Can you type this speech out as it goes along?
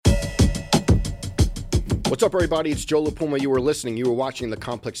What's up, everybody? It's Joe LaPuma. You were listening. You were watching the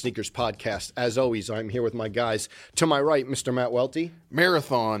Complex Sneakers podcast. As always, I'm here with my guys. To my right, Mr. Matt Welty.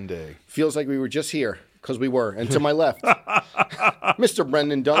 Marathon Day. Feels like we were just here, because we were. And to my left, Mr.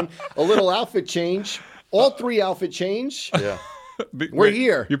 Brendan Dunn. A little outfit change. All three outfit change. Yeah. We're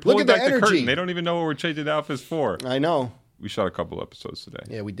here. You're pulling Look at back the energy. curtain. They don't even know what we're changing outfits for. I know. We shot a couple episodes today.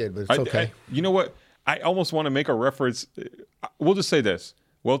 Yeah, we did, but it's okay. You know what? I almost want to make a reference. We'll just say this.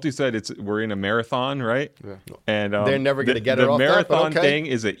 Welty said we're in a marathon, right? Yeah. And They're never gonna get it the off that, but marathon okay. thing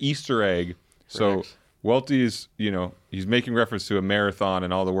is an Easter egg. So Correct. Welty is, he's making reference to a marathon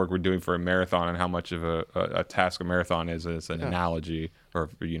and all the work we're doing for a marathon and how much of a task a marathon is. It's an analogy or,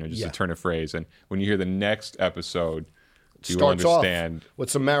 just a turn of phrase. And when you hear the next episode, you will Starts off understand.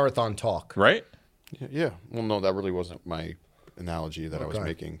 with some marathon talk. Right? Yeah. Well, no, that really wasn't my analogy that I was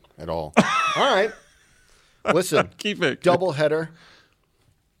making at all. All right. Listen. Keep it. Double header.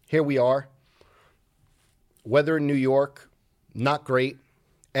 Here we are. Weather in New York, not great.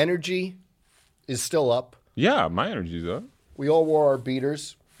 Energy is still up. Yeah, my energy's up. We all wore our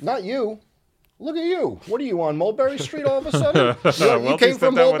beaters. Not you. Look at you. What are you on Mulberry Street all of a sudden? You Welty came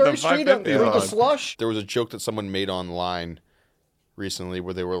from stepped out with Mulberry the Street 550s through the on. slush? There was a joke that someone made online recently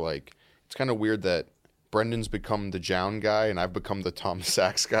where they were like, it's kind of weird that Brendan's become the Jown guy and I've become the Tom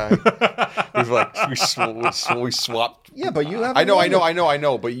Sachs guy. We've like, we swapped. Yeah, but you have. I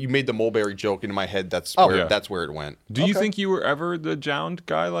know. But you made the Mulberry joke in my head. That's where it went. Do you think you were ever the jound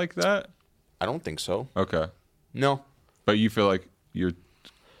guy like that? I don't think so. Okay. No. But you feel like you're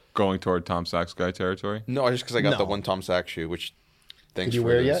going toward Tom Sachs guy territory? No, just because I got the No. one Tom Sachs shoe, which thanks Did you for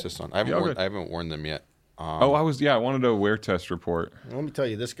wear it the yet? insist on. I haven't worn them yet. I wanted a wear test report. Let me tell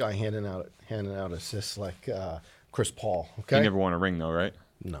you, this guy handing out assists like Chris Paul. Okay. You never won a ring though, right?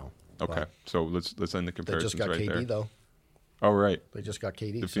 No. Okay. So let's end the They comparisons just got right KD there. though. Oh right. They just got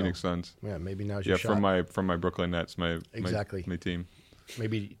KD. The so, Phoenix Suns. Yeah, maybe now's your Yeah, shot. from my Brooklyn Nets, my Exactly. my team.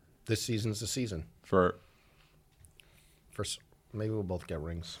 Maybe this season's the season. Maybe we'll both get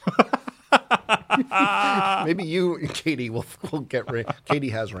rings. Maybe you and Katie will get rings. Katie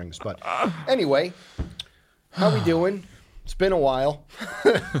has rings, but anyway, how we doing? It's been a while.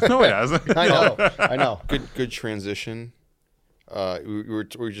 No, it hasn't. I know. Good transition. We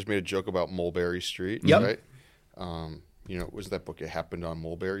just made a joke about Mulberry Street, Yep. right? What was that book? It Happened on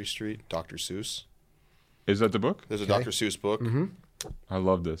Mulberry Street, Dr. Seuss. Is that the book? There's a Dr. Seuss book. Mm-hmm. I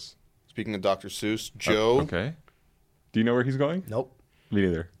love this. Speaking of Dr. Seuss, Joe. Okay. Do you know where he's going? Nope. Me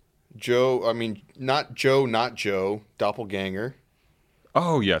neither. Joe, not Joe, Doppelganger.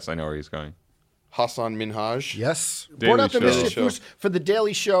 Oh yes, I know where he's going. Hassan Minhaj. Yes. Daily Brought out the Show. Mischief Daily Boost for the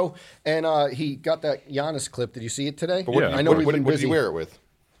Daily Show, and he got that Giannis clip. Did you see it today? But what, Yeah. I know we've what been did busy. you wear it with?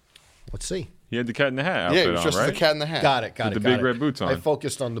 Let's see. He had the cat in the hat Yeah, outfit it was on, just right? the cat in the hat. Got it. With the got big it. red boots on. I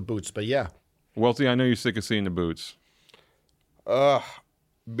focused on the boots, but yeah. Welty, I know you're sick of seeing the boots.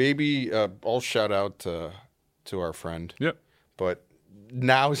 Maybe I'll shout out to our friend. Yep. But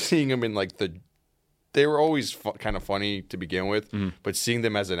now seeing him in they were always kind of funny to begin with, but seeing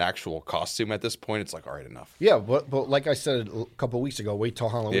them as an actual costume at this point, it's like, all right, enough. Yeah, but like I said a couple of weeks ago, wait till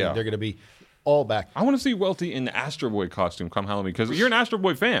Halloween. Yeah. They're going to be all back. I want to see Welty in the Astro Boy costume come Halloween because you're an Astro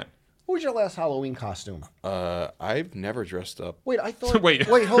Boy fan. What was your last Halloween costume? I've never dressed up. Wait, I thought. Wait,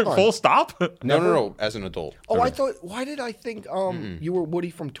 hold on. Full stop? No, as an adult. Oh, I thought. Why did I think you were Woody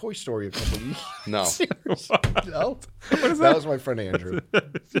from Toy Story a couple of years? No. No, that was my friend Andrew.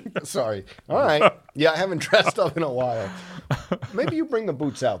 Sorry. All right. Yeah, I haven't dressed up in a while. Maybe you bring the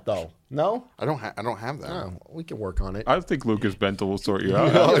boots out though. No. I don't have that. Oh, we can work on it. I think Lucas Bentel will sort you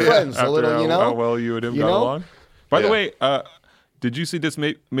out. Your friends, a After little, how well you and him You got know? along. By the Yeah. way, did you see this?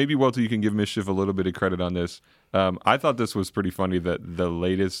 Maybe Welty, you can give Mischief a little bit of credit on this. I thought this was pretty funny that the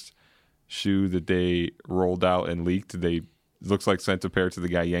latest shoe that they rolled out and leaked, looks like sent a pair to the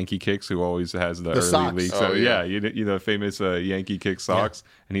guy Yankee Kicks, who always has the early socks. leaks. Oh, So, yeah. you famous Yankee Kick socks,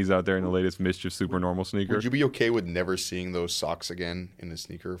 and he's out there in the latest Mischief Super Normal sneaker. Would you be okay with never seeing those socks again in a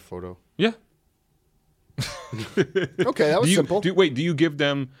sneaker photo? Yeah. Okay, that was simple. Do you give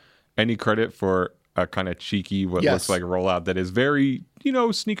them any credit for a kind of cheeky, what Yes. looks like rollout that is very,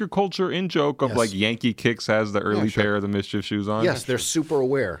 sneaker culture in joke of Yes. like Yankee Kicks has the early sure. pair of the Mischief shoes on? Yes, they're super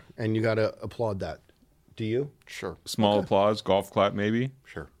aware, and you got to applaud that. Do you? Sure. Small applause, golf clap maybe?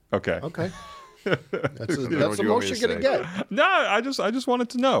 Sure. Okay. Okay. That's what the you most want you're me to gonna say? get. No, I just wanted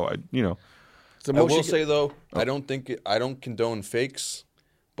to know. It's the I most will you say though, I don't condone fakes,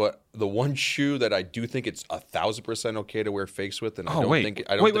 but the one shoe that I do think it's 1,000% okay to wear fakes with, and I don't think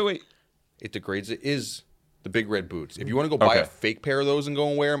it degrades it is the big red boots. If you want to go buy a Okay. fake pair of those and go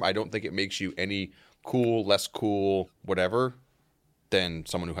and wear them, I don't think it makes you any cool, less cool, whatever, than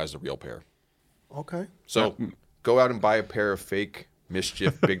someone who has the real pair. Okay. So go out and buy a pair of fake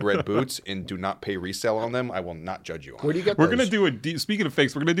Mischief Big Red boots and do not pay resale on them. I will not judge you on. Where do you get We're those? going to do a deep, speaking of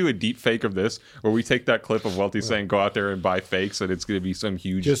fakes, we're going to do a deep fake of this where we take that clip of Welty saying go out there and buy fakes, and it's going to be some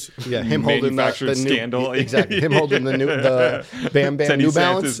huge him holding manufactured scandal. Exactly. Him holding the Bam Bam Tenny New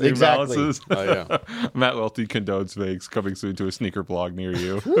Balance. Santa's New Exactly. Balances. Oh, yeah. Matt Welty condones fakes, coming soon to a sneaker blog near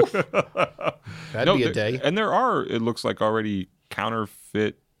you. That'd be a day. And there are, it looks like, already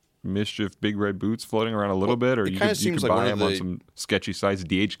counterfeit Mischief Big Red boots floating around a little bit, or you could buy them on some sketchy sites,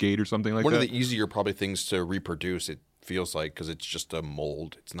 DHgate or something like that. One of the easier probably things to reproduce, it feels like, because it's just a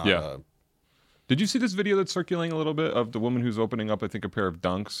mold. It's not a... Did you see this video that's circulating a little bit of the woman who's opening up, I think, a pair of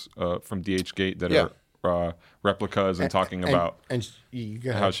Dunks from DHgate that are replicas and talking about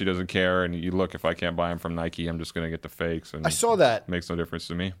how she doesn't care, and you look, if I can't buy them from Nike, I'm just going to get the fakes. And I saw that. It makes no difference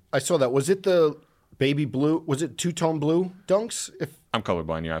to me. I saw that. Was it the baby blue? Was it two-tone blue Dunks? I'm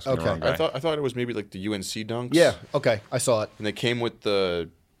colorblind. You're asking the wrong guy. I thought it was maybe like the UNC Dunks. Yeah. Okay. I saw it. And they came with the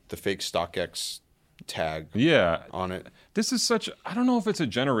fake StockX tag. On it. This is such. I don't know if it's a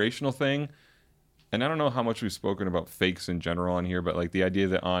generational thing, and I don't know how much we've spoken about fakes in general on here, but like the idea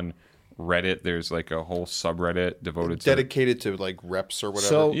that on Reddit there's like a whole subreddit dedicated to like reps or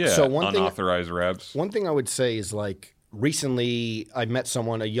whatever. So one unauthorized reps. One thing I would say is like recently I met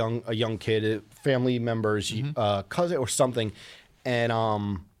someone, a young kid, a family member's cousin or something,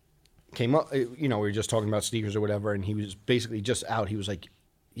 and came up. We were just talking about sneakers or whatever, and he was basically just out. He was like,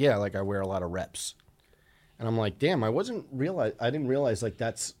 "Yeah, like I wear a lot of reps." And I'm like, damn, I didn't realize like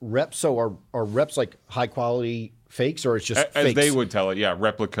that's reps. So are reps like high quality fakes, or it's just as fakes? they would tell it,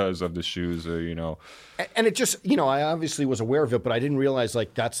 replicas of the shoes, And it just, I obviously was aware of it, but I didn't realize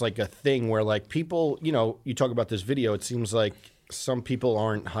like that's like a thing where like people, you talk about this video, it seems like some people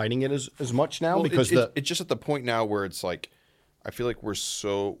aren't hiding it as much now because it's just at the point now where it's like, I feel like we're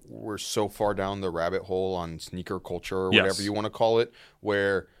so far down the rabbit hole on sneaker culture or whatever you want to call it,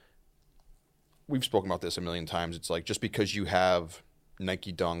 where we've spoken about this a million times. It's like, just because you have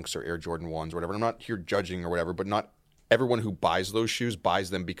Nike Dunks or Air Jordan 1s or whatever, I'm not here judging or whatever, but not everyone who buys those shoes buys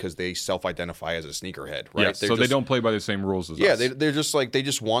them because they self-identify as a sneakerhead, right? Yes, so they don't play by the same rules as us. Yeah, they're just like, they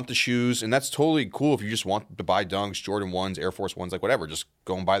just want the shoes, and that's totally cool if you just want to buy Dunks, Jordan 1s, Air Force 1s, like whatever, just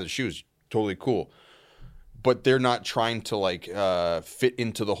go and buy the shoes. Totally cool. But they're not trying to like fit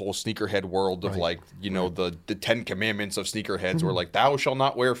into the whole sneakerhead world of like, the 10 commandments of sneakerheads where like, thou shall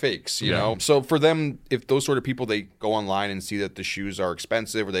not wear fakes, you know? So for them, if those sort of people, they go online and see that the shoes are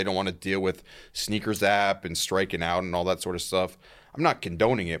expensive or they don't want to deal with Sneakers app and striking out and all that sort of stuff, I'm not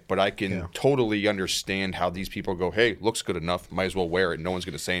condoning it, but I can totally understand how these people go, hey, looks good enough, might as well wear it. No one's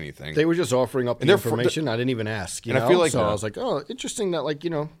going to say anything. They were just offering up the information. I didn't even ask, I feel like, so I was like, oh, interesting that like,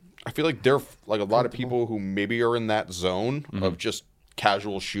 I feel like they're like a lot of people who maybe are in that zone of just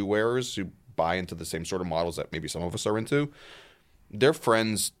casual shoe wearers who buy into the same sort of models that maybe some of us are into. Their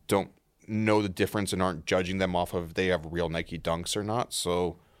friends don't know the difference and aren't judging them off of if they have real Nike Dunks or not.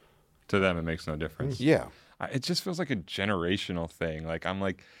 So to them, it makes no difference. Yeah. It just feels like a generational thing. Like, I'm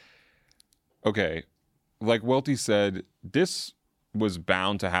like, okay, like Welty said, this was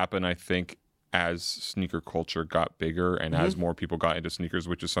bound to happen, I think, as sneaker culture got bigger and as more people got into sneakers,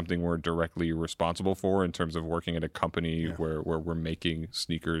 which is something we're directly responsible for in terms of working at a company where we're making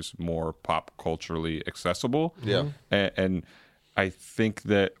sneakers more pop culturally accessible. Yeah. And I think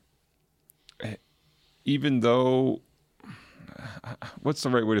that even though, what's the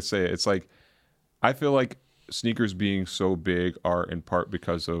right way to say it? It's like, I feel like sneakers being so big are in part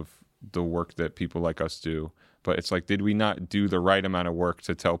because of the work that people like us do. But it's like, did we not do the right amount of work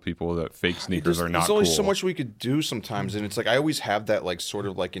to tell people that fake sneakers are not cool? There's only so much we could do sometimes. And it's like, I always have that like sort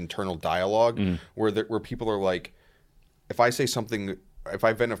of like internal dialogue where people are like, if I say something, if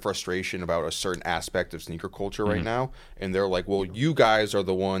I vent a frustration about a certain aspect of sneaker culture right now, and they're like, well, you guys are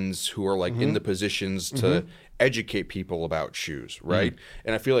the ones who are like in the positions to educate people about shoes, right?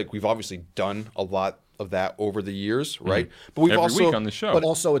 And I feel like we've obviously done a lot of that over the years, right? But we've Every week on the show. But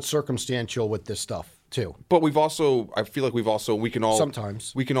also it's circumstantial with this stuff too. But we've also, I feel like we've also, we can all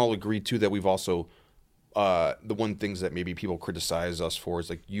sometimes we can all agree too that we've also the one things that maybe people criticize us for is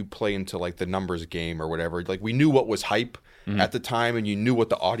like, you play into like the numbers game or whatever. Like, we knew what was hype at the time, and you knew what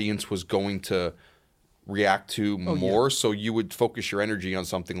the audience was going to react to more. So you would focus your energy on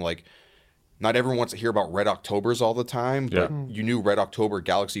something like, not everyone wants to hear about Red Octobers all the time, but you knew Red October,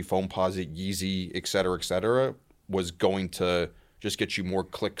 Galaxy Foamposite, Yeezy, et cetera, was going to just get you more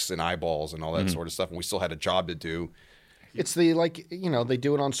clicks and eyeballs and all that sort of stuff. And we still had a job to do. It's the, like, they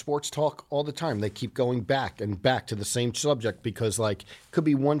do it on sports talk all the time. They keep going back and back to the same subject because, like, could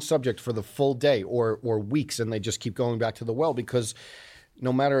be one subject for the full day or weeks, and they just keep going back to the well because,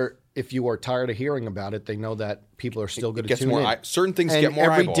 no matter if you are tired of hearing about it, they know that people are still going to tune in. Certain things and get more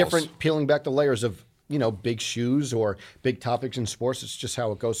every eyeballs. different, peeling back the layers of, big shoes or big topics in sports. It's just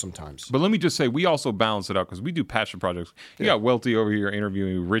how it goes sometimes. But let me just say, we also balance it out because we do passion projects. You got Welty over here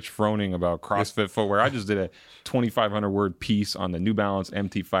interviewing Rich Froning about CrossFit footwear. I just did a 2,500 word piece on the New Balance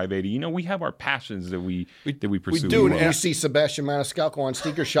MT580. We have our passions that we pursue. We do, and you see Sebastian Maniscalco on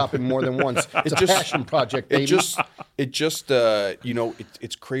Sneaker Shopping more than once. It's a passion project, baby.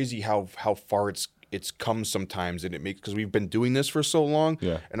 It's crazy how far it's come sometimes, and it makes, because we've been doing this for so long.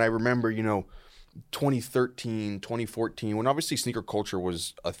 Yeah. And I remember, 2013, 2014, when obviously sneaker culture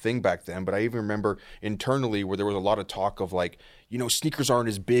was a thing back then, but I even remember internally where there was a lot of talk of like, sneakers aren't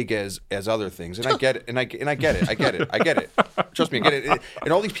as big as other things. And I get it. And I get it. Trust me, I get it.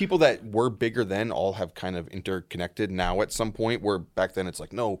 And all these people that were bigger then all have kind of interconnected now at some point, where back then it's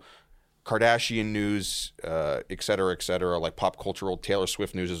like, no, Kardashian news, et cetera, like pop cultural Taylor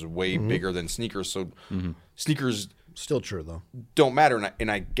Swift news is way bigger than sneakers. So sneakers still true though, don't matter, and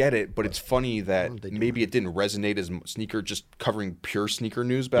I get it, but it's funny that maybe it didn't resonate as sneaker, just covering pure sneaker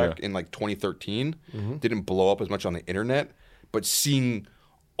news back in like 2013 didn't blow up as much on the internet. But seeing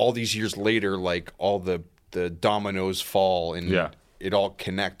all these years later, like all the dominoes fall and it all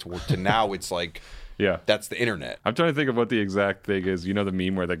connect to now, it's like, that's the internet. I'm trying to think of what the exact thing is. The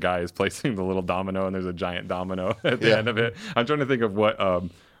meme where the guy is placing the little domino and there's a giant domino at the end of it. I'm trying to think of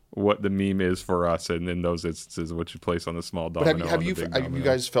what the meme is for us, and in those instances, what you place on the small domino. But have you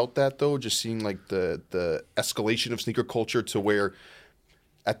guys felt that though? Just seeing like the escalation of sneaker culture to where,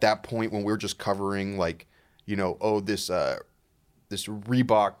 at that point when we're just covering like, this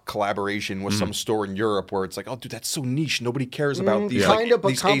Reebok collaboration with some store in Europe, where it's like, oh, dude, that's so niche. Nobody cares about these. But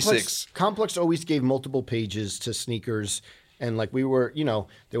these Asics. Complex always gave multiple pages to sneakers. And like we were,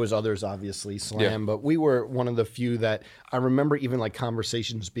 there was others, obviously, Slam, but we were one of the few that I remember even like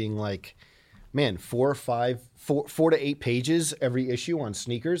conversations being like, man, 4 to 8 pages every issue on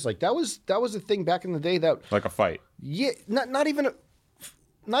sneakers. Like that was a thing back in the day that like a fight. Yeah, not even a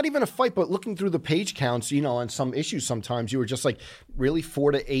fight, but looking through the page counts, on some issues, sometimes you were just like really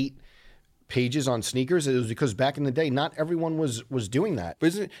 4 to 8 pages on sneakers. It was because back in the day, not everyone was doing that. But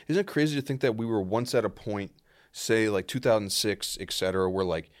isn't it crazy to think that we were once at a point, say like 2006, et cetera, where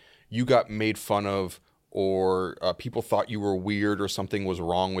like you got made fun of, or people thought you were weird or something was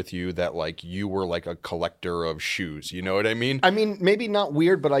wrong with you, that like you were like a collector of shoes. You know what I mean? I mean, maybe not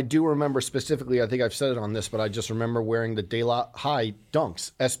weird, but I do remember specifically, I think I've said it on this, but I just remember wearing the De La High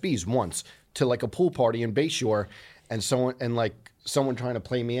Dunks, SBs, once to like a pool party in Bayshore, and someone trying to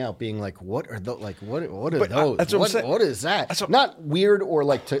play me out, being like, "What are those? Like, what are those? That's what I'm saying. What is that?" Not weird or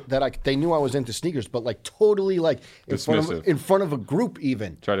like they knew I was into sneakers, but like totally like in front of a group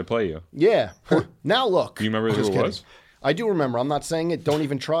even. Try to play you. Yeah. Now look. Do you remember who it was? I do remember. I'm not saying it. Don't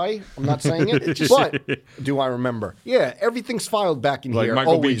even try. I'm not saying it. But do I remember? Yeah, everything's filed back in like here. Like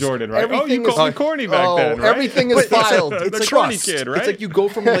Michael always. B. Jordan, right? You called me corny back then, right? Everything is filed. It's a corny kid, right? It's like you go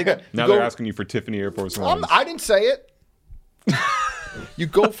from like now they're asking you for Tiffany Air Force Ones. I didn't say it. We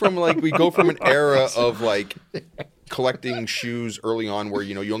go from an era of like collecting shoes early on where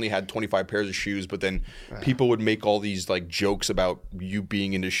you only had 25 pairs of shoes, but then people would make all these like jokes about you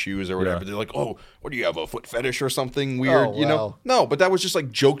being into shoes or whatever. They're like, "Oh, what do you have, a foot fetish or something weird?" No, but that was just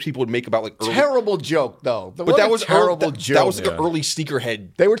like jokes people would make about like early... terrible joke though. But that was terrible joke. That was like an early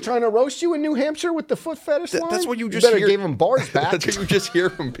sneakerhead. They were trying to roast you in New Hampshire with the foot fetish line. That's what you just better gave them bars back. That's what you just hear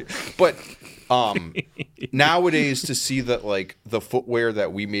from people. But nowadays, to see that like the footwear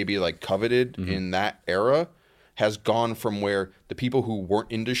that we maybe like coveted in that era has gone from where the people who weren't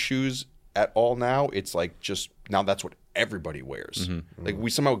into shoes at all now, it's like just now that's what everybody wears. Like we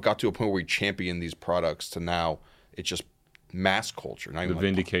somehow got to a point where we champion these products to now it's just mass culture. The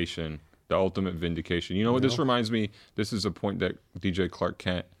vindication, the ultimate vindication. You know what this reminds me? This is a point that DJ Clark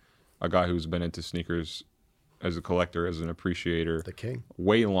Kent, a guy who's been into sneakers as a collector, as an appreciator, the king,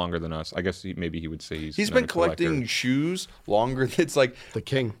 way longer than us. I guess maybe he would say he's been collecting shoes longer. It's like the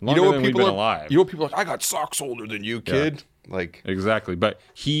king. Longer than we've been alive. You know what people are like? I got socks older than you, kid. Yeah. Like exactly, but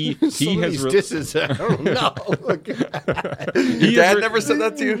he has disses. I don't know. Your dad never said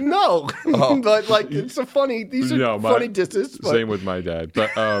that to you? No, but like it's a funny. These are funny disses. But... Same with my dad,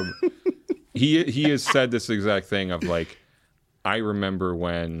 but he has said this exact thing of like, I remember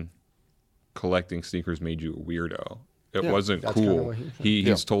when collecting sneakers made you a weirdo. It wasn't cool.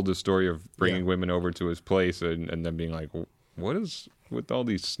 He's told the story of bringing women over to his place and then being like, what is with all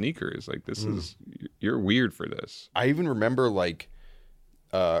these sneakers? Like, this is, you're weird for this. I even remember like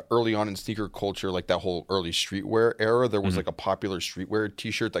early on in sneaker culture, like that whole early streetwear era, there was like a popular streetwear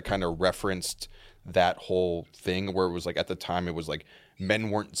t-shirt that kind of referenced that whole thing where it was like, at the time it was like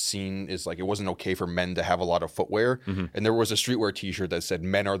men weren't seen as like, it wasn't okay for men to have a lot of footwear. And there was a streetwear T-shirt that said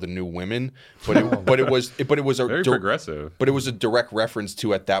 "Men are the new women," but it was a very progressive. But it was a direct reference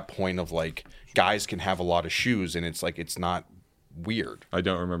to at that point of like guys can have a lot of shoes, and it's like it's not weird. I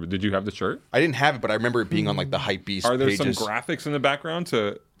don't remember. Did you have the shirt? I didn't have it, but I remember it being on like the Hypebeast. Are there pages. some graphics in the background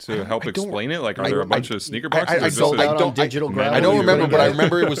to help explain it? Like, are there a bunch of sneaker boxes? I don't remember, but I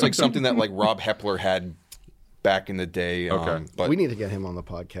remember it was like something that like Rob Hepler had back in the day. Okay, but we need to get him on the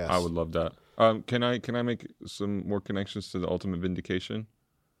podcast. I would love that. Can I make some more connections to the Ultimate Vindication?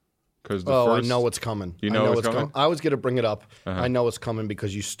 Because I know what's coming. You know what's coming? I was going to bring it up. I know it's coming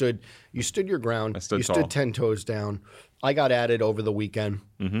because you stood your ground. I stood tall. 10 toes down. I got added over the weekend.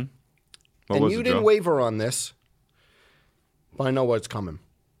 Mm-hmm. And you didn't waver on this, but I know what's coming.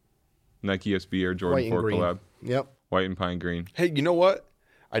 Nike SB Air Jordan 4 collab. Yep. White and pine green. Hey, you know what?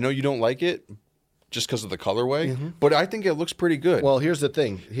 I know you don't like it just because of the colorway, but I think it looks pretty good. Well, here's the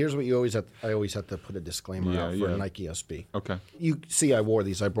thing. Here's what I always have to put a disclaimer out for Nike SB. Okay. You see, I wore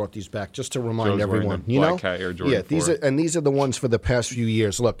these. I brought these back just to remind Joe's everyone. You know, Cat Air Jordan 4. These are the ones for the past few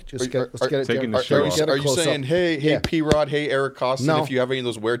years. Look, let's get it. Are you saying, hey, P-Rod, hey, Eric Costin, if you have any of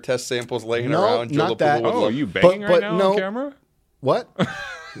those wear test samples laying around, not that. Oh, are you banging right now on camera? What?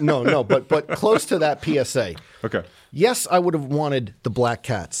 No, but close to that PSA. Okay. Yes, I would have wanted the Black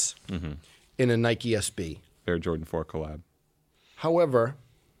Cats in a Nike SB. Air Jordan 4 collab. However,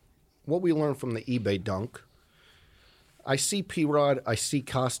 what we learned from the eBay dunk, I see P-Rod, I see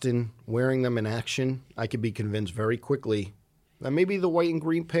Costin wearing them in action. I could be convinced very quickly that maybe the white and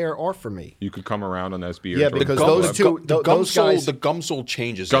green pair are for me. You could come around on SB. Yeah, because those two, those guys. The gum sole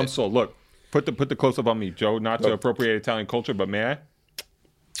changes. Gum sole. Look, put the close up on me, Joe. Not to appropriate Italian culture, but may I?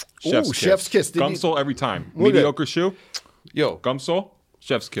 Chef's kiss. Gum sole every time. Mediocre shoe. Yo, gum sole.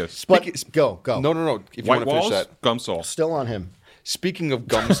 Chef's kiss. Go. No. If White you want to walls, finish that. gum sole. Still on him. Speaking of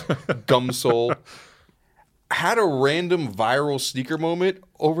gum sole, had a random viral sneaker moment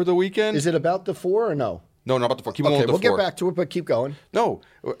over the weekend. Is it about the 4 or no? No, not about the 4. Keep going with the 4. We'll get back to it, but keep going. No,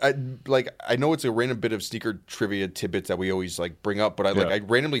 I know it's a random bit of sneaker trivia tidbits that we always like bring up, but I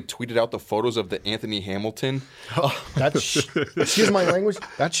randomly tweeted out the photos of the Anthony Hamilton. Excuse my language.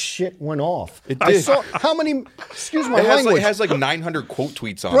 That shit went off. It did. I saw how many? Excuse my language. It has like 900 quote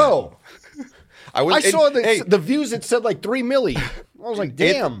tweets on it. Bro. I saw the views. It said like 3 million. I was like,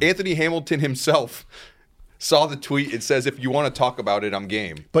 damn. Anthony Hamilton himself saw the tweet. It says, if you want to talk about it, I'm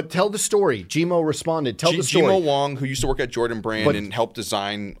game. But tell the story. Gmo responded. Tell the story. Gmo Wong, who used to work at Jordan Brand and helped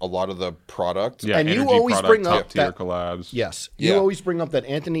design a lot of the product. Yeah, and you always bring up that collabs. Yes. You always bring up that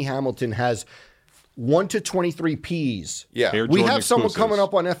Anthony Hamilton has 1 to 23 Ps. Yeah. We have someone coming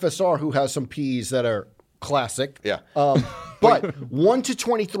up on FSR who has some Ps that are classic. Yeah. But 1 to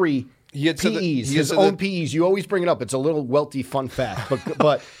 23 PEs, his own PEs. You always bring it up. It's a little welty fun fact,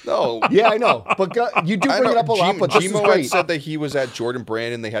 but no, yeah, I know. But you do bring it up a lot. But this is great. said that he was at Jordan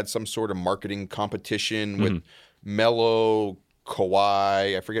Brand and they had some sort of marketing competition with Melo,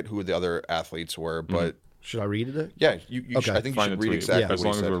 Kawhi. I forget who the other athletes were, but should I read it? Yeah, you should, I think you should read exactly as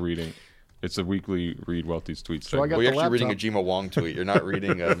long as we're reading. It's a weekly read Welty's tweets. So you're actually reading a Gmo Wong tweet. You're not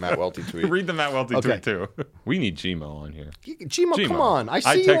reading a Matt Welty tweet. Read the Matt Welty tweet too. We need Gmo on here. Gmo, come on! I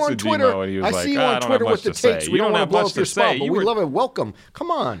see you on Twitter. I see you on Twitter with the takes. We don't want to blow up your spot, but we love it. Welcome.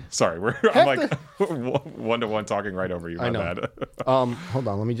 Come on. Sorry, I'm like 1-to-1 talking right over you. I know. Hold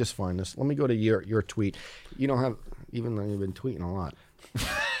on. Let me just find this. Let me go to your tweet. You don't have, even though you've been tweeting a lot.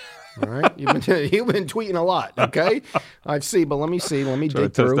 All right, you've been tweeting a lot. Okay, I see, but let me see. Let me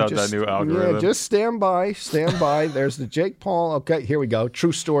dig through. Test out that new algorithm. Yeah, just stand by. There's the Jake Paul. Okay, here we go.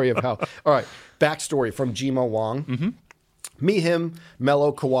 True story of how. All right, backstory from Gmo Wong. Me, him,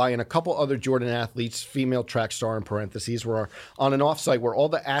 Melo, Kawhi, and a couple other Jordan athletes, female track star in parentheses, were on an offsite where all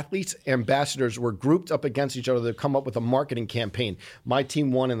the athletes, ambassadors were grouped up against each other to come up with a marketing campaign. My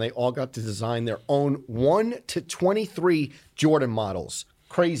team won, and they all got to design their own 1 to 23 Jordan models.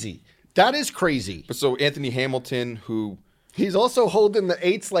 Crazy. That is crazy. But so Anthony Hamilton, who he's also holding the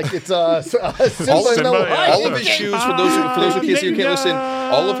 8s like it's a Simba. All of his shoes, for those who can't listen,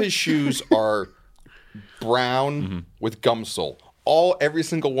 all of his shoes are brown with gum sole. Every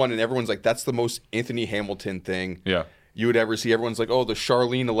single one, and everyone's like, that's the most Anthony Hamilton thing. Yeah. You would ever see. Everyone's like, oh, the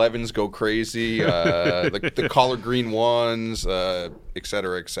Charlene 11s go crazy, the collard green ones, et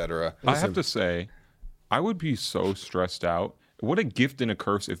cetera, et cetera. I have to say, I would be so stressed out. What a gift and a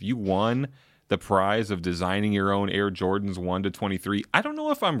curse if you won the prize of designing your own Air Jordans 1 to 23. I don't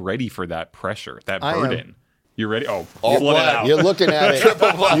know if I'm ready for that pressure, that burden. You ready? Oh, flood it out. You're looking at it.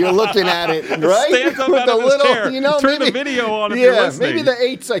 You're looking at it, right? Stands up out of his chair. Turn the video on if you're listening. Maybe the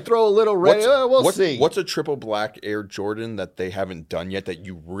 8s I throw a little red. We'll see. What's a triple black Air Jordan that they haven't done yet that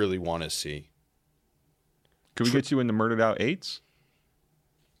you really want to see? Could we get you in the murdered out 8s?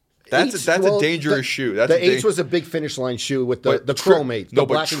 That's a dangerous shoe. The 8s was a big finish line shoe with the chrome 8s. No,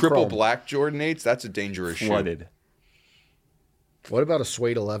 but triple black Jordan 8s, that's a dangerous shoe. What about a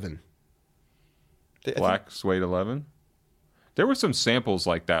suede 11? Black suede 11? There were some samples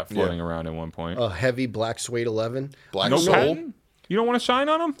like that floating around at one point. A heavy black suede 11? Black sole? You don't want to shine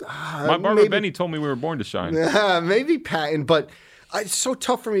on them? My barber Benny told me we were born to shine. Maybe patent, but it's so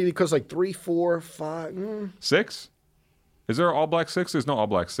tough for me because like 3, 4, 5... 6? Is there an all black 6? There's no all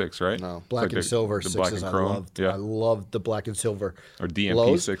black 6, right? No. Black and silver 6s black and chrome. I loved the black and silver. Or DMP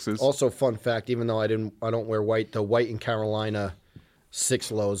 6s. Also, fun fact, even though I don't wear white, the white in Carolina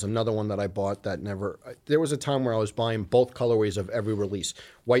 6 lows, another one that I bought that never... There was a time where I was buying both colorways of every release.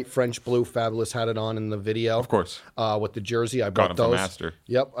 White, French, blue, Fabulous had it on in the video. Of course. With the jersey, I bought those. From Master.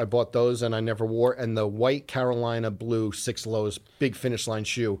 Yep, I bought those and I never wore. And the white Carolina blue 6 lows, big finish line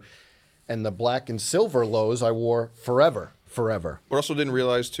shoe. And the black and silver lows I wore forever. What I also didn't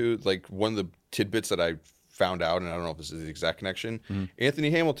realize, too, like one of the tidbits that I found out, and I don't know if this is the exact connection,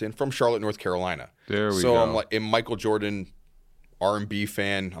 Anthony Hamilton from Charlotte, North Carolina. There we go. So I'm like, in Michael Jordan... R&B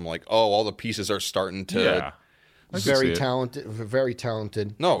fan. I'm like, all the pieces are starting to... Yeah. Very talented. Very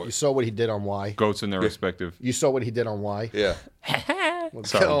talented. No. You saw what he did on Y. Goats in their respective... You saw what he did on Y. Yeah.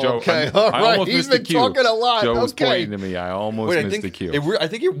 Sorry, Joe. Okay, all right. Almost He's been talking a lot. Joe was pointing to me. I almost missed the cue. I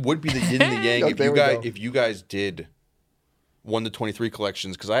think it would be the yin and the yang if you guys did 1 to 23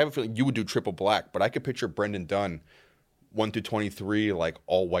 collections, because I have a feeling you would do triple black, but I could picture Brendan Dunn 1 through 23, like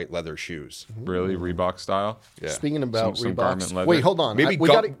all white leather shoes. Really, Reebok style. Yeah. Speaking about some garment leather. Wait, hold on. Maybe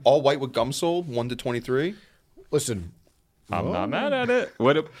all white with gum sole, 1 to 23. Listen, I'm not mad at it.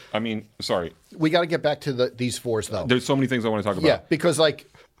 Sorry. We got to get back to these 4s though. There's so many things I want to talk about. Yeah, because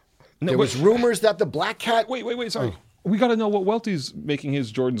there was rumors that the Black Cat. Wait. Sorry. We got to know what Welty's making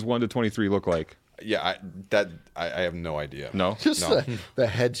his Jordans 1 to 23 look like. Yeah, I have no idea. No, just no. The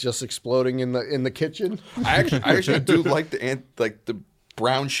head's just exploding in the kitchen. I actually do like the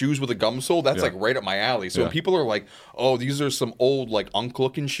brown shoes with a gum sole. That's like right up my alley. So when people are like, "Oh, these are some old like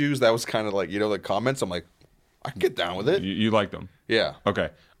unk-looking shoes," that was kind of like the comments. I'm like, I can get down with it. You like them? Yeah.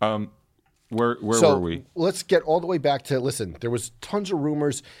 Okay. Where were we? Let's get all the way back to there was tons of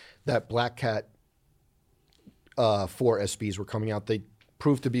rumors that Black Cat 4 SBs were coming out. They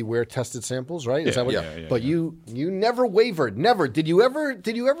proved to be wear-tested samples, right? Is that what? Yeah. But you never wavered. Never. Did you ever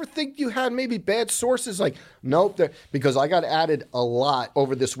think you had maybe bad sources? Like, nope. Because I got added a lot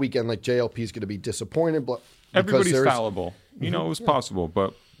over this weekend. Like JLP's going to be disappointed. But everybody's fallible. It was possible,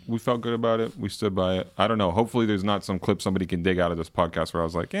 but we felt good about it. We stood by it. I don't know. Hopefully, there's not some clip somebody can dig out of this podcast where I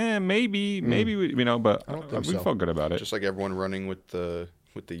was like, maybe, but we felt good about it. Just like everyone running with the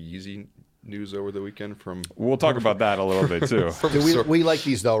Yeezy news over the weekend from... We'll talk about that a little bit, too. we like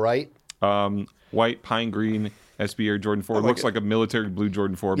these, though, right? White, pine green, SB Air Jordan 4. It looks like a military blue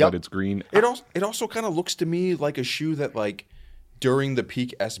Jordan 4, but it's green. It also kind of looks to me like a shoe that, like, during the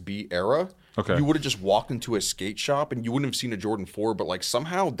peak SB era, you would have just walked into a skate shop and you wouldn't have seen a Jordan 4, but, like,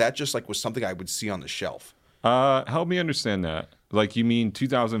 somehow that just, like, was something I would see on the shelf. Help me understand that. Like, you mean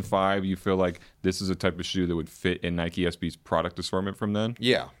 2005, you feel like this is a type of shoe that would fit in Nike SB's product assortment from then?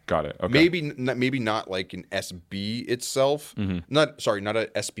 Yeah. Got it. Okay. Maybe not like an SB itself. Not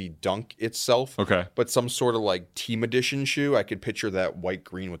a SB Dunk itself. Okay. But some sort of like team edition shoe. I could picture that white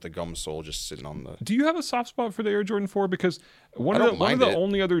green with the gum sole just sitting on the... Do you have a soft spot for the Air Jordan 4? Because one of the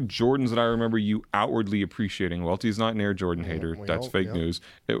only other Jordans that I remember you outwardly appreciating, Welty's not an Air Jordan hater. That's fake news.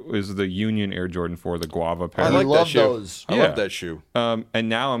 It was the Union Air Jordan 4, the Guava pair. I like that shoe. Those. I love that shoe. And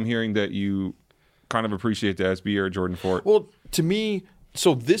now I'm hearing that you kind of appreciate the SB Air Jordan 4. Well, to me,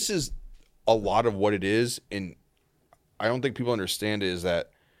 so this is a lot of what it is, and I don't think people understand is that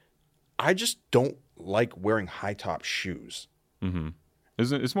I just don't like wearing high top shoes.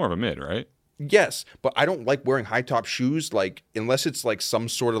 It's more of a mid, right? Yes, but I don't like wearing high top shoes, like unless it's like some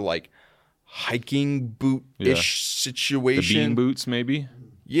sort of like hiking boot-ish situation. The bean boots, maybe?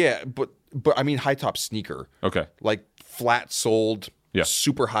 Yeah, but I mean high top sneaker. Okay. Like flat soled,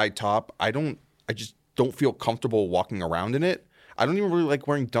 super high top. I just don't feel comfortable walking around in it. I don't even really like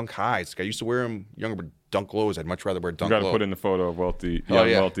wearing Dunk highs. I used to wear them younger, but Dunk lows. I'd much rather wear Dunk low. You got to put in the photo of Welty,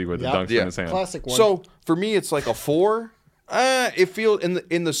 Welty with the Dunks in his hand. Classic one. So for me, it's like a 4. It feels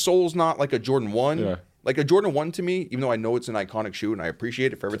in the sole's not like a Jordan 1. Yeah. Like a Jordan 1 to me, even though I know it's an iconic shoe and I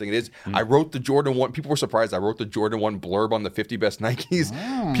appreciate it for everything it is, I wrote the Jordan 1. People were surprised. I wrote the Jordan 1 blurb on the 50 best Nikes.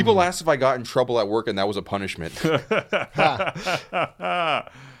 People asked if I got in trouble at work, and that was a punishment.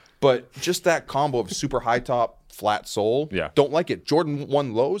 But just that combo of super high top, flat sole, don't like it. Jordan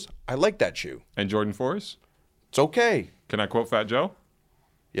 1 lows, I like that shoe. And Jordan 4s? It's okay. Can I quote Fat Joe?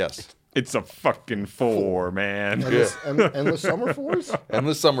 Yes. It's a fucking 4, man. Endless summer 4s?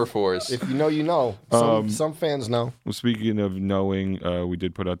 Endless summer 4s. If you know, you know. Some fans know. Well, speaking of knowing, we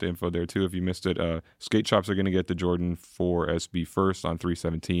did put out the info there too. If you missed it, skate shops are going to get the Jordan 4 SB first on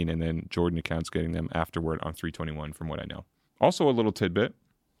 317, and then Jordan accounts getting them afterward on 321, from what I know. Also, a little tidbit.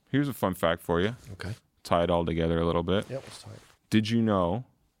 Here's a fun fact for you. Okay. Tie it all together a little bit. Yep, let's tie it. Did you know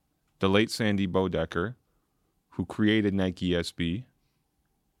the late Sandy Bodecker, who created Nike SB,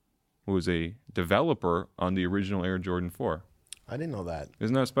 was a developer on the original Air Jordan 4? I didn't know that.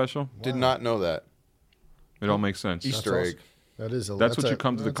 Isn't that special? Wow. Did not know that. It all makes sense. Easter egg. Awesome. That's what you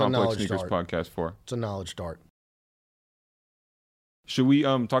come to the Complex Sneakers podcast for. It's a knowledge dart. Should we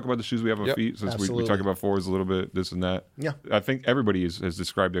talk about the shoes we have on feet, since we talk about 4s a little bit, this and that? Yeah. I think everybody has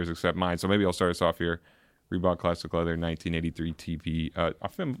described theirs except mine, so maybe I'll start us off here. Reebok Classic Leather 1983 TP.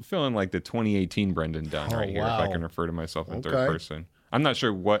 I'm feeling like the 2018 Brendan Dunn right here, if I can refer to myself in third person. I'm not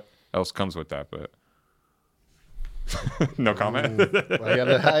sure what else comes with that, but no comment.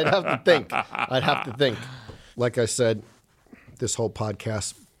 I'd have to think. Like I said, this whole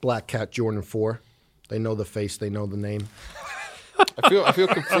podcast, Black Cat Jordan 4. They know the face, they know the name. I feel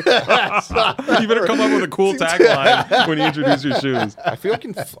conflicted. You better come up with a cool tagline when you introduce your shoes. I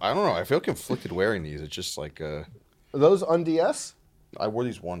don't know. I feel conflicted wearing these. It's just like Are those Undies? I wore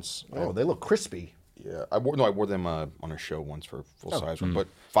these once. Oh, they look crispy. Yeah, I wore them on a show once for full size one. But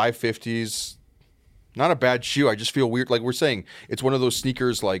 550s, not a bad shoe. I just feel weird. Like we're saying, it's one of those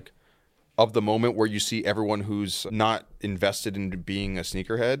sneakers like of the moment where you see everyone who's not invested in being a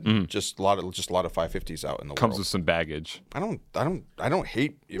sneakerhead. Just a lot of 550s out in the world. Comes with some baggage. I don't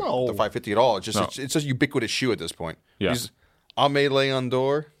hate the 550 at all. It's just it's a ubiquitous shoe at this point. Yeah. Ame Leon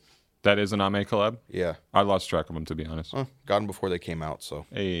Dor. That is an Ame collab? Yeah. I lost track of them, to be honest. Got them before they came out, so.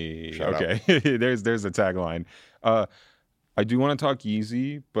 Hey, okay. there's the tagline. I do want to talk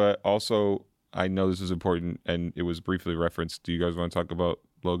Yeezy, but also I know this is important, and it was briefly referenced. Do you guys want to talk about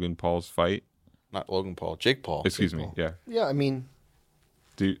Logan Paul's fight? Not Logan Paul, Jake Paul. Excuse me, yeah. Yeah, I mean.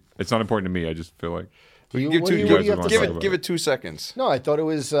 It's not important to me. I just feel like. Give it 2 seconds. No, I thought it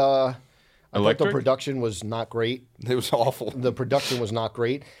was. I thought the production was not great. It was awful. The production was not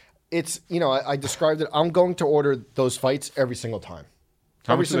great. It's, I described it. I'm going to order those fights every single time.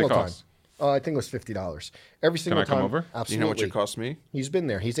 How much do they cost? I think it was $50. Every single time. Can I come over? Absolutely. You know what it cost me? He's been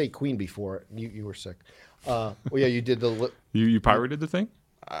there. He's ate Queen before. You were sick. Well, yeah, you did the. You pirated the thing?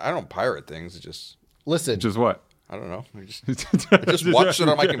 I don't pirate things. It's just. Listen. Just what? I don't know. I just watched it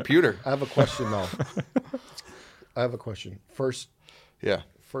on my computer. I have a question though.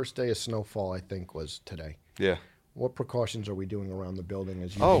 First day of snowfall, I think, was today. Yeah. What precautions are we doing around the building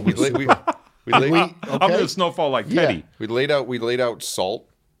as you? I'm gonna snowfall like Teddy. We laid out salt.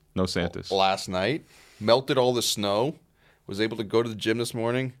 No Santas. Last night, melted all the snow. Was able to go to the gym this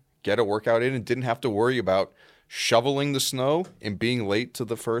morning, get a workout in, and didn't have to worry about shoveling the snow and being late to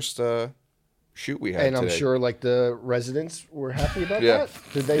the first shoot we had. And I'm today. sure like the residents were happy about that.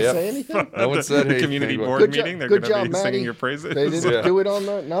 Did they say anything? No one said the community board meeting. They're going to be singing your praises. They didn't do it on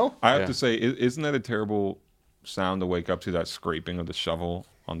the no. I have to say, isn't that a terrible sound to wake up to? That scraping of the shovel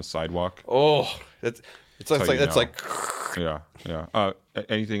on the sidewalk. Oh, that's like. Yeah.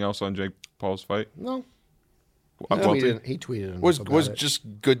 Anything else on Jake Paul's fight? No. He tweeted. Was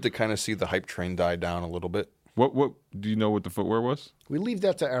just good to kind of see the hype train die down a little bit. What do you know what the footwear was? We leave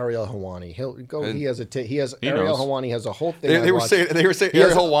that to Ariel Helwani. He'll go. Ariel Helwani has a whole thing. They were saying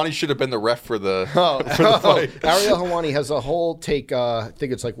Ariel Helwani should have been the ref for the fight. Ariel Helwani has a whole take. I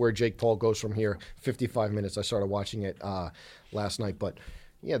think it's like where Jake Paul goes from here. 55 minutes. I started watching it last night, but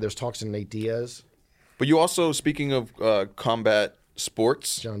yeah, there's talks in Nate Diaz. But you also, speaking of combat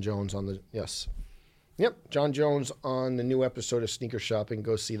sports, John Jones on the Yep, John Jones on the new episode of Sneaker Shopping.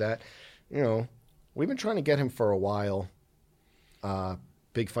 Go see that. We've been trying to get him for a while.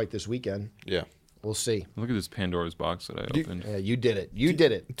 Big fight this weekend. Yeah. We'll see. Look at this Pandora's box that I opened. Yeah, you did it. You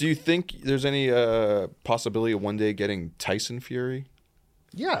did it. Do you think there's any possibility of one day getting Tyson Fury?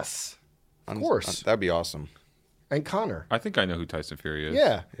 Yes. Of course. That'd be awesome. And Conor. I think I know who Tyson Fury is.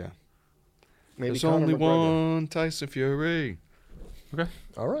 Yeah. Maybe there's only one Tyson Fury. Okay.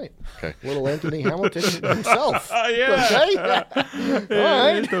 All right. Okay. Little Anthony Hamilton himself. Yeah.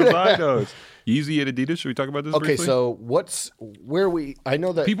 Okay. All right. Those Yeezy at Adidas. Should we talk about this? Okay, briefly? so where we? I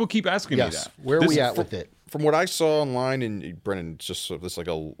know that people keep asking me that. Where are we at with it? From what I saw online, and Brennan, just so this like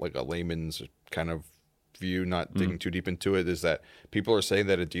a layman's kind of view, not digging too deep into it, is that people are saying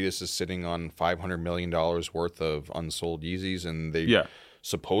that Adidas is sitting on $500 million worth of unsold Yeezys, and they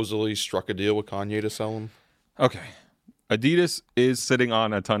supposedly struck a deal with Kanye to sell them. Okay. Adidas is sitting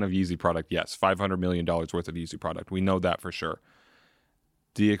on a ton of Yeezy product. Yes, $500 million worth of Yeezy product. We know that for sure.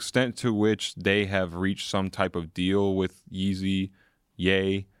 The extent to which they have reached some type of deal with Yeezy,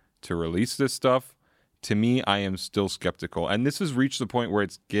 Ye, to release this stuff, to me, I am still skeptical. And this has reached the point where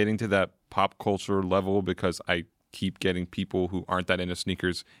it's getting to that pop culture level because I keep getting people who aren't that into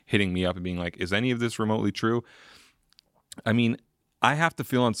sneakers hitting me up and being like, is any of this remotely true? I mean, I have to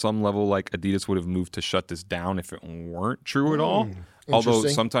feel on some level like Adidas would have moved to shut this down if it weren't true at all. Although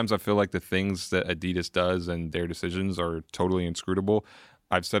sometimes I feel like the things that Adidas does and their decisions are totally inscrutable.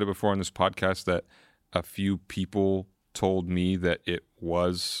 I've said it before on this podcast that a few people told me that it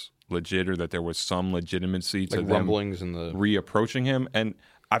was legit or that there was some legitimacy to like them rumblings in the reapproaching him. And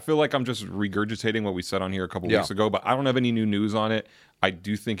I feel like I'm just regurgitating what we said on here a couple weeks ago, but I don't have any new news on it. I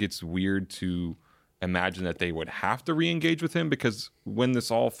do think it's weird to imagine that they would have to re-engage with him because when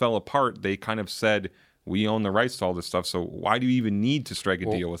this all fell apart, they kind of said, we own the rights to all this stuff, so why do you even need to strike a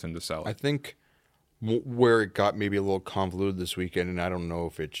deal with him to sell it? I think where it got maybe a little convoluted this weekend, and I don't know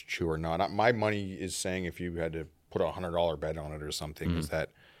if it's true or not. My money is saying if you had to put $100 bet on it or something, is that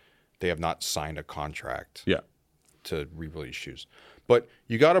they have not signed a contract to re-release shoes. But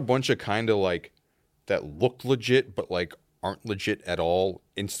you got a bunch of kind of like that look legit, but like aren't legit at all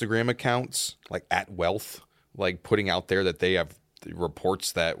Instagram accounts, like at Wealth, like putting out there that they have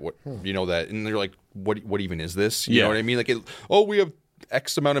reports that that, and they're like, what even is this? You know what I mean? Like, we have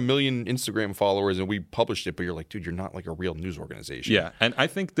X amount of million Instagram followers and we published it, but you're like, dude, you're not like a real news organization. Yeah, and I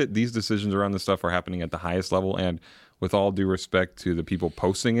think that these decisions around this stuff are happening at the highest level, and with all due respect to the people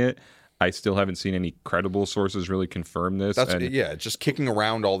posting it, I still haven't seen any credible sources really confirm this. Just kicking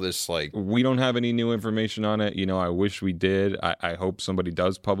around all this like we don't have any new information on it. I wish we did. I hope somebody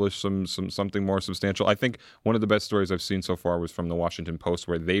does publish something more substantial. I think one of the best stories I've seen so far was from the Washington Post,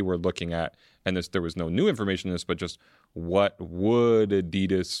 where they were looking at, and there was no new information in this, but just what would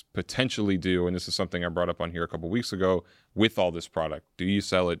Adidas potentially do? And this is something I brought up on here a couple of weeks ago with all this product. Do you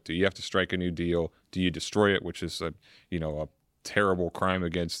sell it? Do you have to strike a new deal? Do you destroy it? Which is a terrible crime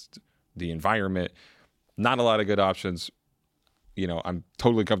against the environment. Not a lot of good options. I'm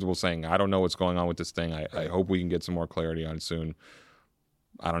totally comfortable saying I don't know what's going on with this thing. I hope we can get some more clarity on it soon.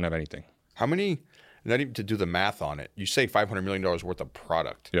 I don't have anything. How many, not even to do the math on it, you say $500 million worth of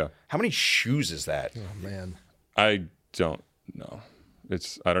product. Yeah. How many shoes is that? Oh, man. I don't know.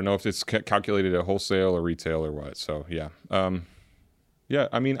 I don't know if it's calculated at wholesale or retail or what. So, yeah.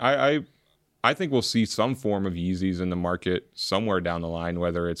 I mean, I think we'll see some form of Yeezys in the market somewhere down the line,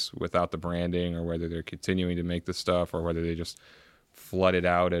 whether it's without the branding or whether they're continuing to make the stuff or whether they just flood it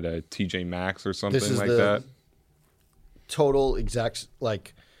out at a TJ Maxx or something like that. Total exact,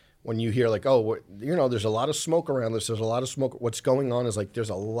 like when you hear like, there's a lot of smoke around this. There's a lot of smoke. What's going on is like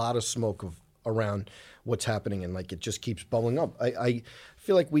there's a lot of smoke around what's happening, and like it just keeps bubbling up. I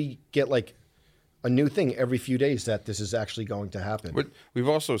feel like we get like a new thing every few days that this is actually going to happen. But we've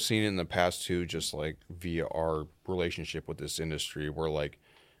also seen it in the past too, just like via our relationship with this industry, where like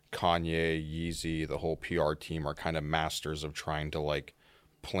Kanye, Yeezy, the whole PR team are kind of masters of trying to like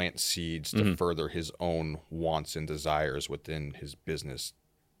plant seeds to further his own wants and desires within his business.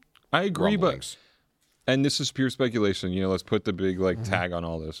 I agree, and this is pure speculation. Let's put the big tag on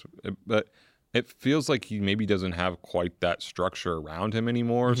all this, but it feels like he maybe doesn't have quite that structure around him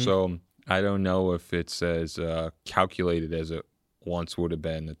anymore. So I don't know if it's as calculated as it once would have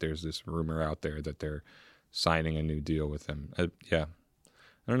been, that there's this rumor out there that they're signing a new deal with him. I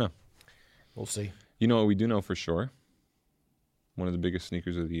don't know. We'll see. You know what we do know for sure? One of the biggest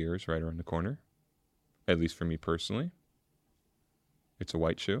sneakers of the year is right around the corner, at least for me personally. It's a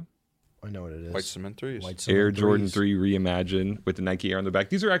white shoe. I know what it is. White cement threes. Air Jordan 3 Reimagined with the Nike Air on the back.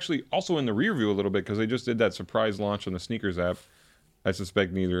 These are actually also in the rear view a little bit because they just did that surprise launch on the sneakers app. I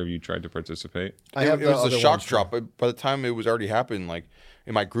suspect neither of you tried to participate. It was a shock drop, but by the time it was already happened, like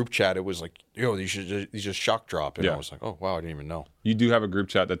in my group chat, it was like, these just shock drop. And I was like, oh, wow, I didn't even know. You do have a group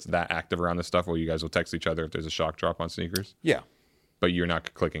chat that's that active around this stuff where you guys will text each other if there's a shock drop on sneakers? Yeah. But you're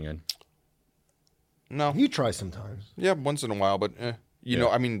not clicking in? No. You try sometimes. Yeah, once in a while, but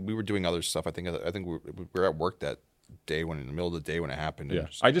I mean, we were doing other stuff. I think we were at work that day in the middle of the day when it happened. Yeah.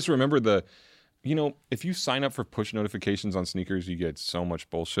 I just remember if you sign up for push notifications on sneakers, you get so much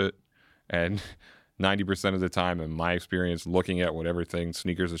bullshit. And 90% of the time, in my experience, looking at what everything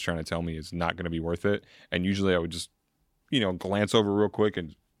sneakers is trying to tell me is not going to be worth it. And usually I would just, glance over real quick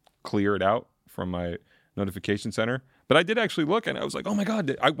and clear it out from my notification center. But I did actually look, and I was like, oh my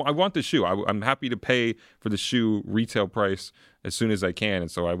God, I want the shoe. I'm happy to pay for the shoe retail price as soon as I can. And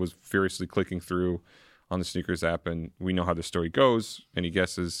so I was furiously clicking through on the sneakers app, and we know how the story goes. Any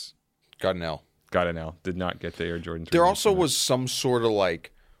guesses? Got an L. Got an L. Did not get the Air Jordan 3. There also was some sort of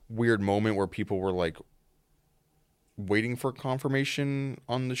like weird moment where people were like waiting for confirmation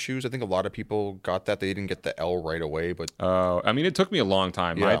on the shoes. I think a lot of people got that. They didn't get the L right away, but it took me a long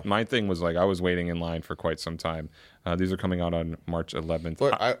time. Yeah. My thing was like I was waiting in line for quite some time. These are coming out on March 11th.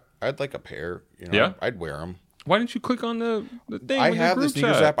 But I'd like a pair. Yeah? I'd wear them. Why didn't you click on the thing? I have the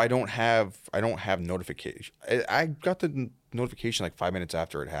sneakers app. I don't have notification. I got the notification like 5 minutes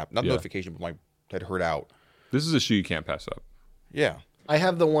after it happened. Not notification, but had heard out. This is a shoe you can't pass up. Yeah. I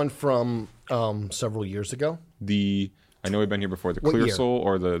have the one from several years ago. I know we've been here before. The clear sole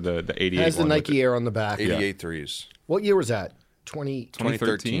or the 88 It has the Nike Air on the back. 88 threes. What year was that?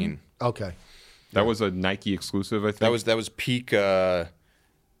 2013. Okay. That was a Nike exclusive, I think. That was peak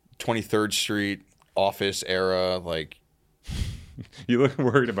 23rd Street office era. Like, you look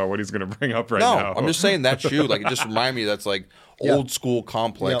worried about what he's going to bring up now. No, I'm just saying that shoe. Like, it just reminded me that's like old school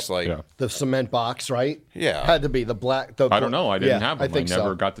complex. Yep. Like the cement box, right? Yeah. Had to be the black. I don't know. I didn't have them. I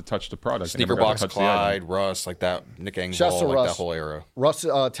never got to touch the product. Sneaker box, Clyde, Russ, like that. Nick Engvall, like that whole era. Russ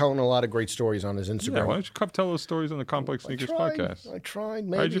telling a lot of great stories on his Instagram. Yeah, why don't you come tell those stories on the Complex Sneakers podcast? I tried.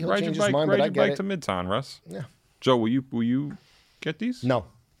 Maybe he'll change his mind, but I get bike it. to Midtown, Russ. Yeah. Joe, will you get these? No.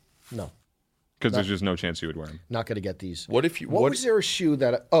 Because there's just no chance you would wear them. Not going to get these. What was there a shoe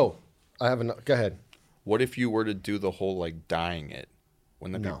that? I have another. Go ahead. What if you were to do the whole like dyeing it?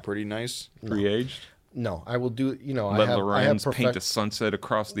 Wouldn't that be pretty nice? Pre-aged? No, I will do. Let Lorenz paint a sunset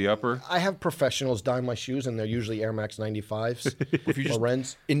across the upper. I have professionals dye my shoes, and they're usually Air Max 95s. If you just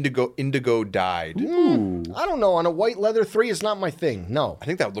Lorenz indigo dyed. Ooh. I don't know. On a white leather 3 is not my thing. No. I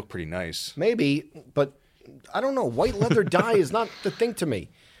think that would look pretty nice. Maybe, but I don't know. White leather dye is not the thing to me.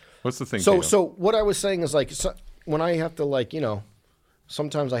 What's the thing? So what I was saying is like when I have to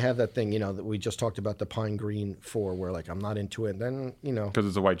sometimes I have that thing, that we just talked about the pine green 4 where like I'm not into it. Then, because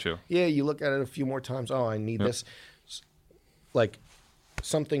it's a white shoe. Yeah, you look at it a few more times. Oh, I need this. Like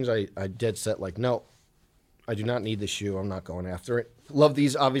some things I dead set like, no, I do not need this shoe. I'm not going after it. Love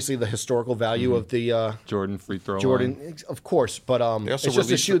these, obviously the historical value of the Jordan free throw line. Of course, but it's just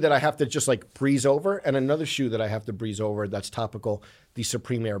a shoe that I have to just like breeze over, and another shoe that I have to breeze over that's topical, the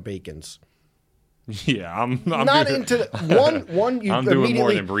Supreme Air Bacons. Yeah, I'm not into one. You I'm doing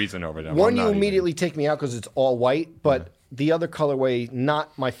more than breezing over them. One, you immediately take me out because it's all white, but the other colorway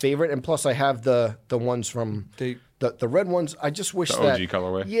not my favorite. And plus, I have the ones from the red ones. I just wish the OG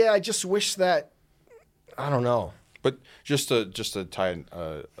colorway. Yeah, I just wish that. I don't know. But just to tie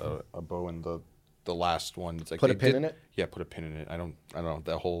a bow in the last one, it's like put a pin in it. Yeah, put a pin in it. I don't know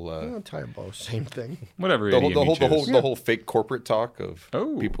that whole. Tie a bow, same thing. Whatever. The whole fake corporate talk of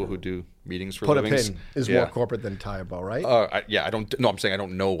people who do meetings for livings. Put a pin is more corporate than tie a bow, right? I don't. No, I'm saying I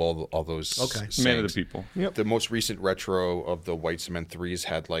don't know all those. Okay, sayings. Man of the people. Yep. The most recent retro of the white cement 3s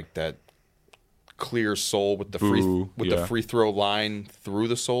had like that clear sole with the the free throw line through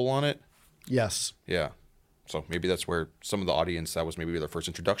the sole on it. Yes. Yeah. So maybe that's where some of the audience, that was maybe their first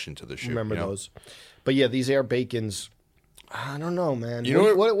introduction to the shoe. Remember those. But yeah, these Air Bacons, I don't know, man.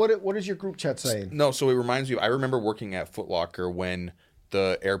 What is your group chat saying? No, so it reminds me, I remember working at Foot Locker when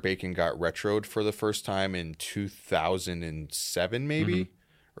the Air Bacon got retroed for the first time in 2007 maybe,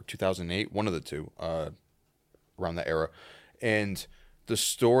 or 2008, one of the two, around that era. And the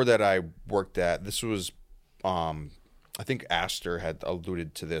store that I worked at, this was, I think Aster had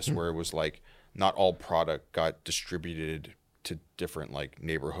alluded to this, where it was like, not all product got distributed to different like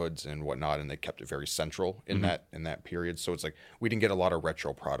neighborhoods and whatnot, and they kept it very central in that period. So it's like we didn't get a lot of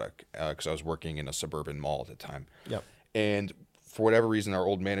retro product because I was working in a suburban mall at the time. Yep. And for whatever reason, our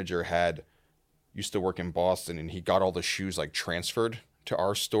old manager used to work in Boston, and he got all the shoes like transferred to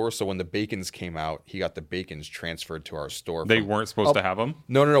our store. So when the Bacons came out, he got the Bacons transferred to our store. They weren't supposed to have them?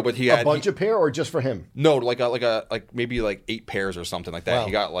 No, but he had a bunch of pair or just for him? No, like maybe like 8 pairs or something like that. Wow.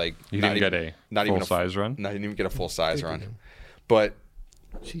 He got like he didn't get a full size run. No, he didn't even get a full size run. But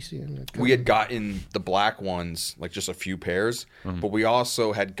we had gotten the black ones, like just a few pairs, but we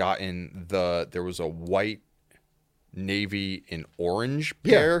also had gotten there was a white, navy, and orange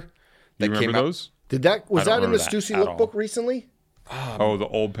pair that came out. Those? Was that in the Stussy lookbook recently? the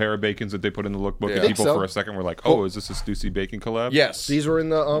old pair of Bacons that they put in the lookbook. Yeah. And people for a second were like, "Oh, is this a Stussy Bacon collab?" Yes, These were in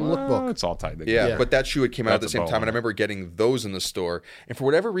the lookbook. It's all tied together. Yeah, but that shoe had came out at the That's a same time, and I bone. remember getting those in the store. And for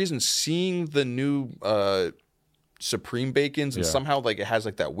whatever reason, seeing the new Supreme Bacons, and somehow like it has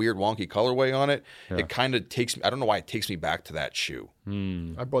like that weird wonky colorway on it, it kind of takes me. I don't know why it takes me back to that shoe.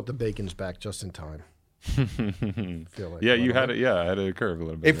 I brought the Bacons back just in time. Feel like Yeah, you had it. Yeah, I had it curve a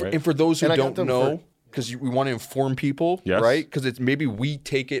little bit. Right? And for those who And I got don't them know, because we want to inform people, Yes. right? Because it's maybe we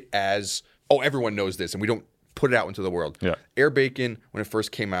take it as, oh, everyone knows this, and we don't put it out into the world. Yeah. Air Bacon, when it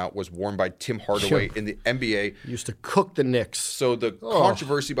first came out, was worn by Tim Hardaway in the NBA. used to cook the Knicks. So the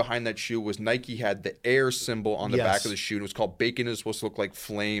controversy behind that shoe was Nike had the air symbol on the Yes. back of the shoe. It was called Bacon. It was supposed to look like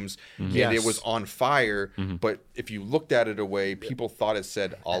flames, and Yes. it was on fire. But if you looked at it away, people thought it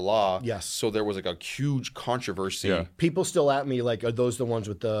said Allah. Yes. So there was like a huge controversy. Yeah. People still at me like, are those the ones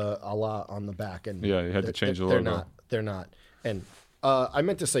with the Allah on the back? And Yeah, you had to change the they're logo. not. They're not. And I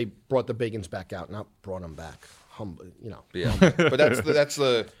meant to say brought the Bacons back out, not brought them back. Humble, Yeah. But that's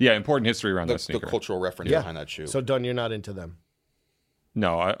the Yeah, important history around that the sneaker. cultural reference Yeah. behind that shoe. So Dunn, you're not into them.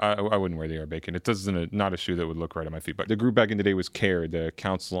 No, I wouldn't wear the Air Bacon. It doesn't not a shoe that would look right on my feet. But the group back in the day was CARE, the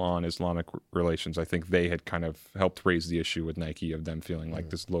Council on Islamic Relations. I think they had kind of helped raise the issue with Nike of them feeling like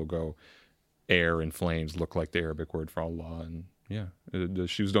this logo, air and flames, look like the Arabic word for Allah. And yeah, the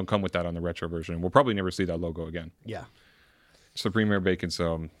shoes don't come with that on the retro version. We'll probably never see that logo again. Yeah. Supreme Air Bacon,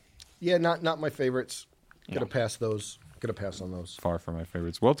 so Yeah, not my favorites. Gonna pass those. Gonna pass on those. far from my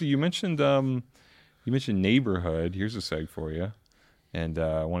favorites. Walter, you mentioned neighborhood. Here's a seg for you. And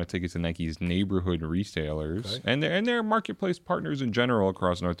I want to take it to Nike's neighborhood retailers and their marketplace partners in general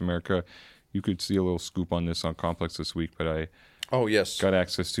across North America. You could see a little scoop on this on Complex this week, but I Oh, yes. got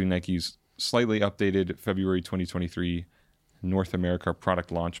access to Nike's slightly updated February 2023 North America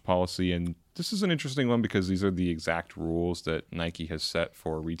product launch policy. And this is an interesting one because these are the exact rules that Nike has set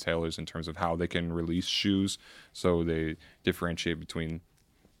for retailers in terms of how they can release shoes. So they differentiate between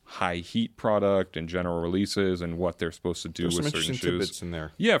high heat product and general releases and what they're supposed to do There's with some certain interesting shoes. tidbits in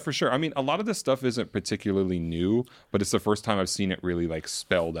there. Yeah, for sure. I mean, a lot of this stuff isn't particularly new, but it's the first time I've seen it really like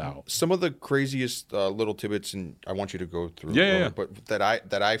spelled out. Some of the craziest little tidbits, and I want you to go through. Yeah. But that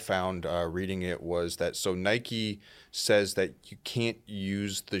I found reading it was that so Nike says that you can't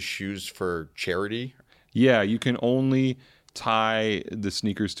use the shoes for charity. Yeah, you can only tie the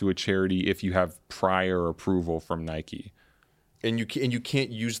sneakers to a charity if you have prior approval from Nike. And you can't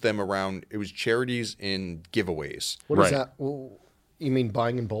use them around. It was charities and giveaways. What is Right. that? Well, you mean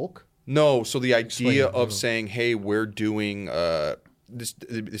buying in bulk? No, so the idea it. of saying, "Hey, we're doing this."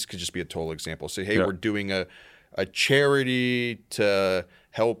 This could just be a total example. Say, "Hey, Yeah. we're doing a charity to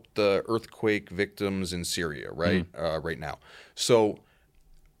help the earthquake victims in Syria, right? Right now." So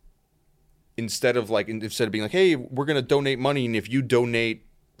instead of being like, "Hey, we're going to donate money, and if you donate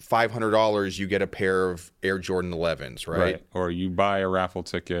 $500, you get a pair of Air Jordan 11s," right? Or you buy a raffle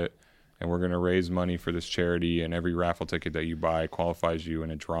ticket and we're going to raise money for this charity, and every raffle ticket that you buy qualifies you in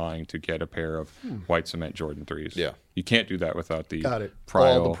a drawing to get a pair of white cement Jordan 3s. Yeah. You can't do that without the Got it.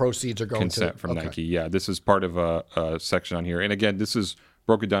 prior All the proceeds are going consent to from okay. Nike. Yeah, this is part of a section on here. And again, this is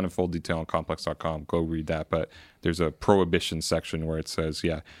broken down in full detail on complex.com. Go read that. But there's a prohibition section where it says,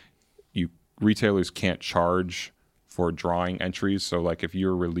 retailers can't charge for drawing entries. So like if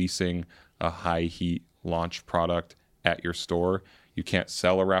you're releasing a high heat launch product at your store, you can't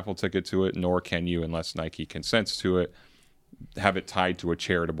sell a raffle ticket to it, nor can you, unless Nike consents to it, have it tied to a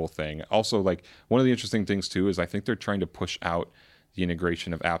charitable thing. Also, like one of the interesting things too is I think they're trying to push out the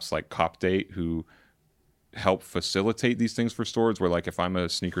integration of apps like CopDate, who help facilitate these things for stores, where like if I'm a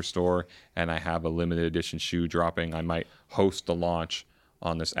sneaker store and I have a limited edition shoe dropping, I might host the launch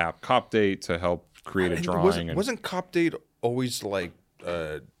on this app CopDate to help create a drawing. Wasn't CopDate always like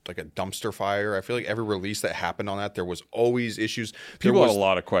a dumpster fire? I feel like every release that happened on that, there was always issues. People had a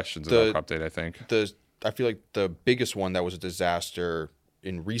lot of questions about CopDate, I think. I feel like the biggest one that was a disaster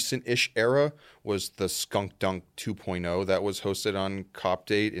in recent-ish era was the Skunk Dunk 2.0 that was hosted on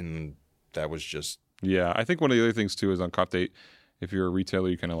CopDate, and that was just... Yeah, I think one of the other things too is on CopDate, if you're a retailer,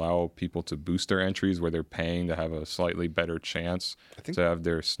 you can allow people to boost their entries where they're paying to have a slightly better chance to have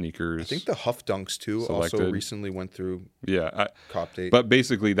their sneakers. I think the Huff Dunks too selected. Also recently went through CopDate. But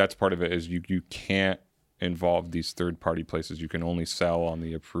basically that's part of it is you can't involve these third-party places. You can only sell on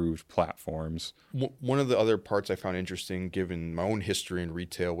the approved platforms. One of the other parts I found interesting, given my own history in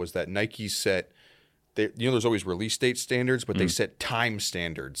retail, was that Nike set... there's always release date standards, but they set time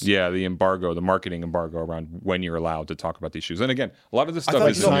standards. Yeah, the marketing embargo around when you're allowed to talk about these shoes. And again, a lot of this stuff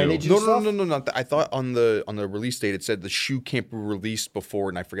is signage new. and No. I thought on the release date it said the shoe can't be released before,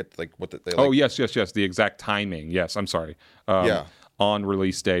 and I forget what they. Oh yes. The exact timing. Yes, I'm sorry. Yeah. on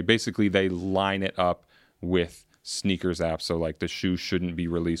release day. Basically, they line it up with sneakers apps, so like the shoe shouldn't be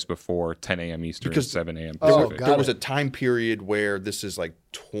released before 10 a.m. Eastern, because 7 a.m. Pacific. There was a time period where this is like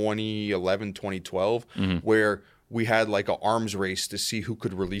 2011, 2012, where we had like an arms race to see who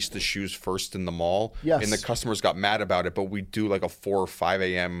could release the shoes first in the mall. Yes. And the customers got mad about it, but we do like a 4 or 5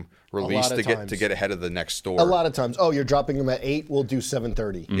 a.m. release to get ahead of the next store. A lot of times. Oh, you're dropping them at 8, we'll do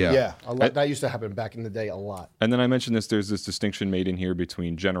 7:30. Yeah. That used to happen back in the day a lot. And then I mentioned there's this distinction made in here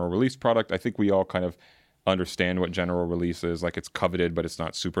between general release product. I think we all kind of understand what general release is, like it's coveted but it's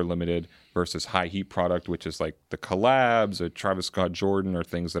not super limited, versus high heat product, which is like the collabs or Travis Scott Jordan, or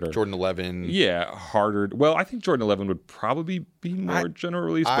things that are Jordan 11. Yeah, harder. Well, I think Jordan 11 would probably be more general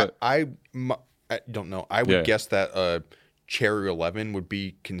release, but I don't know. I would guess that Cherry 11 would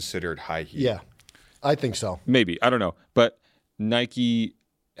be considered high heat. Yeah, I think so. Maybe, I don't know, but Nike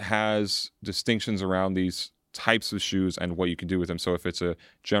has distinctions around these types of shoes and what you can do with them. So if it's a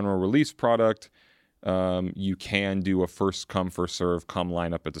general release product, you can do a first come, first serve, come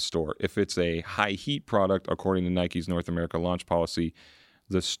line up at the store. If it's a high heat product, according to Nike's North America launch policy,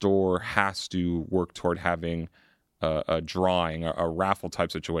 the store has to work toward having a drawing, a raffle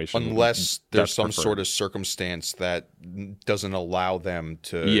type situation. Unless there's some sort of circumstance that doesn't allow them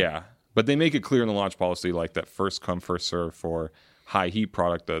to. Yeah, but they make it clear in the launch policy, like that first come, first serve for high heat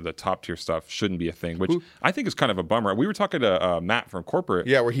product, the top tier stuff shouldn't be a thing, which I think is kind of a bummer. We were talking to Matt from corporate.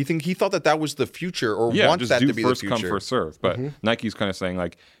 Yeah, where he thought that was the future, or wants that to be the future. First come, first serve. But Nike's kind of saying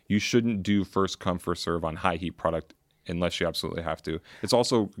like you shouldn't do first come, first serve on high heat product unless you absolutely have to. It's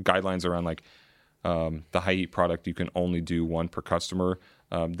also guidelines around like the high heat product, you can only do one per customer.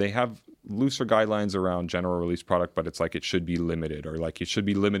 They have looser guidelines around general release product, but it's like it should be limited, or like it should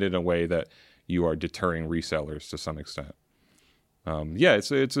be limited in a way that you are deterring resellers to some extent.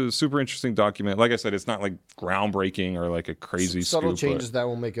 It's a super interesting document. Like I said, it's not like groundbreaking or like a crazy subtle scoop, changes that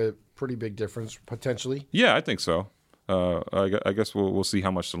will make a pretty big difference potentially. Yeah, I think so. I guess we'll see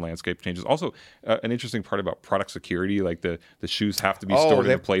how much the landscape changes. Also, an interesting part about product security, like the shoes have to be stored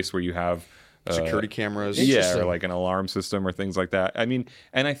in a place where you have security cameras. Or like an alarm system or things like that. I mean,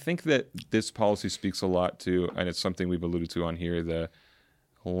 and I think that this policy speaks a lot to, and it's something we've alluded to on here, the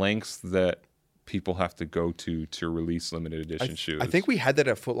lengths that people have to go to release limited edition shoes. I think we had that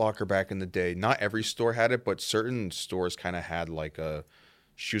at Foot Locker back in the day. Not every store had it, but certain stores kind of had like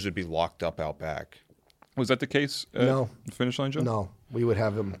shoes would be locked up out back. Was that the case? No. Finish Line, Joe? No, we would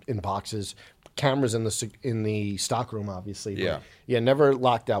have them in boxes, cameras in the stock room, obviously. Yeah, never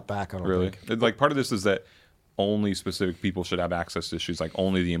locked out back. I don't really think. Like part of this is that only specific people should have access to shoes, like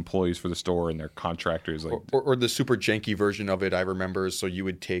only the employees for the store and their contractors. Like or the super janky version of it, I remember. So you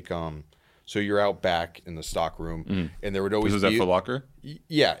would take so you're out back in the stock room, and there would always be... Is that Foot Locker?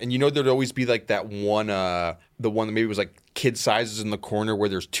 Yeah, and there'd always be like that one, the one that maybe was like kid sizes in the corner where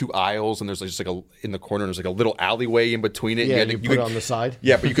there's 2 aisles, and there's like just like in the corner, there's like a little alleyway in between it. Yeah, you put it on the side.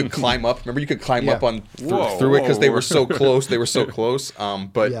 Yeah, but you could climb up. Remember, you could climb up on through it because they were so close. They were so close.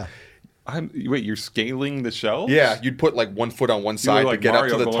 But. Yeah. Wait, you're scaling the shelves? Yeah, you'd put like one foot on one side to get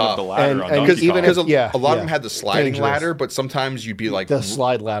Mario up to the top. Because a lot of them had the sliding ladder, but sometimes you'd be like the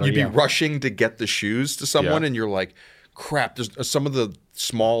slide ladder. You'd be rushing to get the shoes to someone, and you're like, crap. There's some of the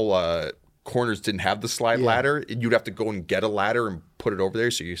small corners didn't have the slide ladder. You'd have to go and get a ladder and put it over there.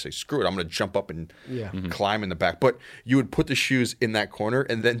 So you say, screw it, I'm going to jump up and climb in the back. But you would put the shoes in that corner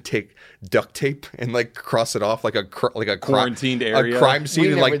and then take duct tape and like cross it off like a quarantined area, a crime scene. We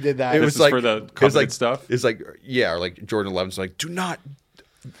and never like did that. It was like for the coveted stuff. It's like or like Jordan 11's like, do not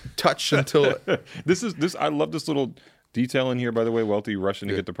touch until this. I love this little detail in here, by the way, Welty rushing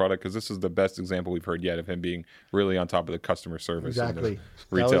to get the product, because this is the best example we've heard yet of him being really on top of the customer service. Exactly. In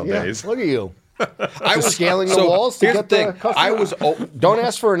the retail days. Look at you. I was scaling the walls to get the customer. Don't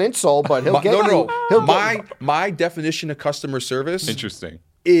ask for an insult, but he'll get you. My definition of customer service interesting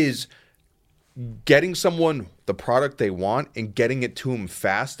is getting someone the product they want and getting it to them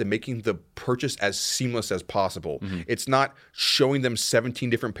fast and making the purchase as seamless as possible. It's not showing them 17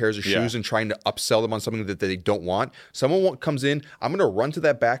 different pairs of shoes and trying to upsell them on something that they don't want. Someone comes in, I'm going to run to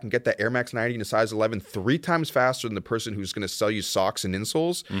that back and get that Air Max 90 in a size 11 3 times faster than the person who's going to sell you socks and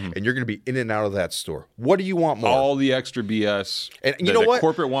insoles, and you're going to be in and out of that store. What do you want more? All the extra BS and you know what?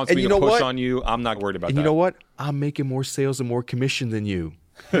 Corporate wants me to push on you. I'm not worried about that. And you know what? I'm making more sales and more commission than you.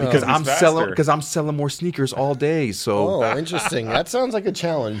 because I'm selling more sneakers all day. So interesting. That sounds like a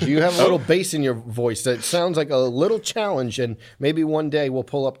challenge. You have a little bass in your voice. That sounds like a little challenge, and maybe one day we'll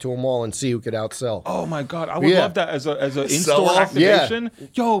pull up to a mall and see who could outsell. Oh my God, I would love that as a in-store activation.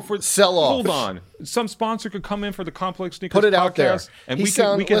 Yo, for sell off. Hold on, some sponsor could come in for the Complex Sneakers Put it podcast, out there, and we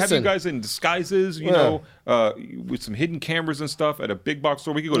can have you guys in disguises, you know, with some hidden cameras and stuff at a big box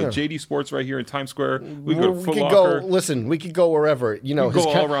store. We could go to JD Sports right here in Times Square. We could go to Foot Locker. We could go wherever. You know,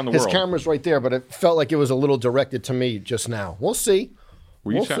 all around the world. His camera's right there, but it felt like it was a little directed to me just now. We'll see.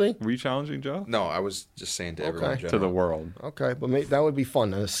 Were you challenging, Joe? No, I was just saying to everyone. To the world. Okay, but maybe that would be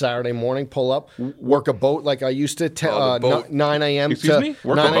fun. A Saturday morning, pull up, work a boat like I used to. 9 a.m. Excuse me?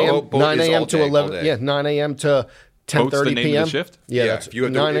 Work 9 a boat? 9 a.m. to 11. Yeah, 9 a.m. to 10:30 p.m. Of the shift? Yeah, that's you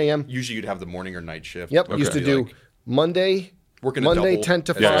 9 a.m. Usually you'd have the morning or night shift. Yep, used to do Monday. Working Monday double. 10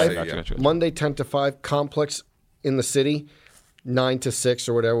 to 5. Yeah. Monday 10 to 5. Complex in the city. 9 to 6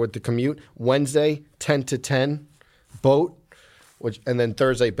 or whatever with the commute. Wednesday 10 to 10. Boat. And then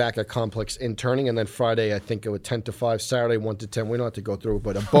Thursday back at Complex interning, and then Friday I think it was 10 to 5. Saturday 1 to 10. We don't have to go through it,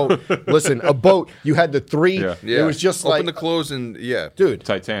 but a boat. Listen, a boat. You had the 3. Yeah. It was just open to close and dude.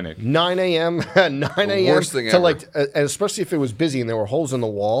 Titanic. 9 a.m. 9 a.m. worst thing to ever. and especially if it was busy and there were holes in the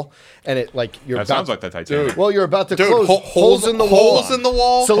wall, and it sounds like the Titanic. Dude. Well, you're about to close holes in the wall. Holes in the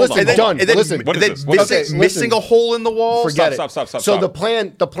wall. So listen, done. Listen, missing a hole in the wall. Forget it. Stop. So the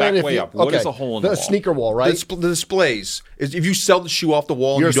plan. Back way up. What is a hole in the wall? Sneaker wall, right? The displays is if you sell the shoe off the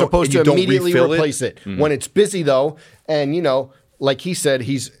wall, You're supposed to immediately replace it. Mm-hmm. When it's busy though, and like he said,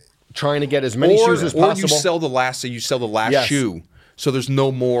 he's trying to get as many shoes as possible. Or you sell the last shoe. So there's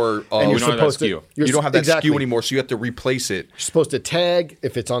no more. And you're supposed to. You don't have that SKU anymore, so you have to replace it. You're supposed to tag.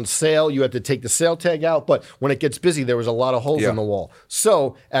 If it's on sale, you have to take the sale tag out. But when it gets busy, there was a lot of holes in the wall.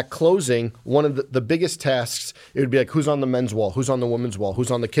 So at closing, one of the biggest tasks, it would be like, who's on the men's wall? Who's on the women's wall?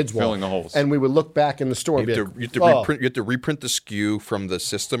 Who's on the kids' wall? Filling the holes. And we would look back in the store and You have to reprint the SKU from the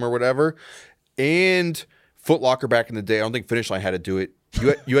system or whatever. And Foot Locker back in the day, I don't think Finish Line had to do it.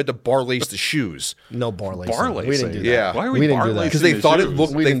 You had to bar lace the shoes. No bar lace. We didn't do that. Yeah. Why are we bar lacing? Because they thought it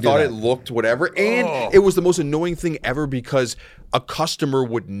looked. They thought it looked whatever, and it was the most annoying thing ever because a customer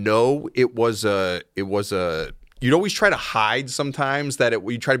would know it was a. You'd always try to hide sometimes that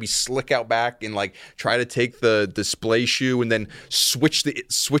you try to be slick out back and like try to take the display shoe and then switch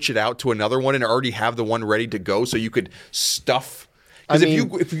it out to another one and already have the one ready to go so you could stuff. Because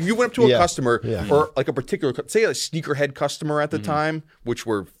if you went up to a customer or like a particular, say a sneakerhead customer at the time, which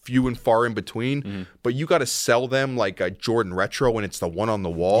were few and far in between, but you got to sell them like a Jordan Retro and it's the one on the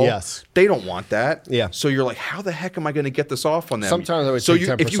wall. Yes. They don't want that. Yeah. So you're like, how the heck am I going to get this off on them? Sometimes I would take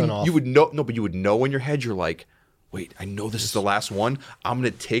 10% off. You would know, but you would know in your head, you're like, wait, I know this is the last one. I'm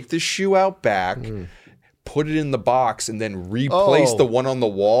going to take this shoe out back, put it in the box, and then replace the one on the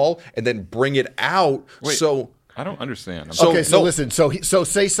wall and then bring it out. Wait. So I don't understand. Listen. So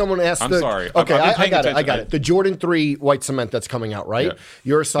say someone asked. I'm sorry. Okay, I got it. attention. The Jordan 3 white cement that's coming out, right? Yeah.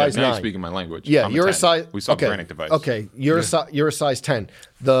 You're a size 9. Now you're speaking my language. Yeah, I'm you're a 10. size. We saw Granic device. Okay, you're a size 10.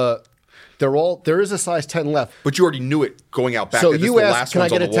 There is a size 10 left. But you already knew it going out back. So you asked, can I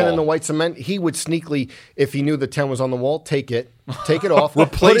get a 10 in the wall. white cement? He would sneakily, if he knew the 10 was on the wall, take it off,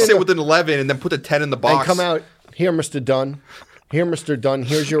 Replace it with an 11 and then put the 10 in the box. and come out. Here, Mr. Dunn.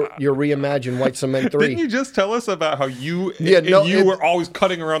 Here's your reimagined white cement 3. Didn't you just tell us about how you were always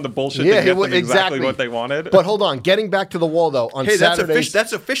cutting around the bullshit to get them exactly what they wanted? But hold on, getting back to the wall though on Saturdays.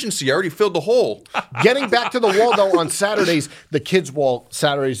 That's efficiency. I already filled the hole. Getting back to the wall though on Saturdays, the kids' wall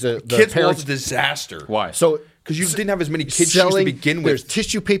Saturdays. The kids' parents, wall's a disaster. Why? So because you didn't have as many kids shoes to begin with. There's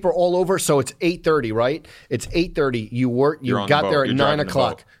tissue paper all over, so it's 8:30, right? It's 8:30. You got there at 9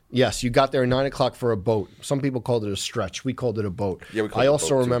 o'clock. Yes, you got there at 9 o'clock for a boat. Some people called it a stretch. We called it a boat. Yeah, we called I it a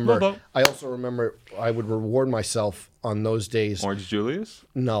also boat, too. remember. I also remember I would reward myself on those days. Orange Julius?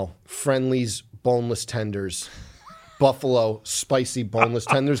 No, Friendly's boneless tenders. Buffalo spicy boneless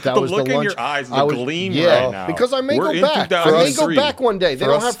tenders. That the was look the lunch. in your eyes, the gleam yeah, right now. Because I may We're go back. I may go back one day. They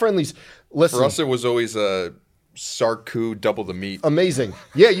don't have Friendly's. Listen, For us, it was always a Sarku double the meat. Amazing.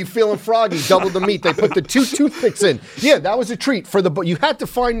 Yeah, you feeling froggy, double the meat. They put the 2 toothpicks in. Yeah, that was a treat for the. You had to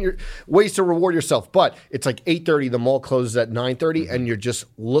find your ways to reward yourself. But it's like 8:30. The mall closes at 9:30, and you're just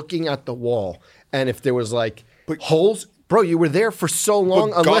looking at the wall. And if there was like holes, bro, you were there for so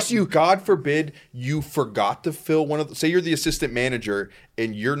long. God forbid you forgot to fill one of. Say you're the assistant manager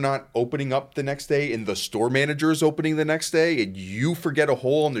and you're not opening up the next day and the store manager is opening the next day and you forget a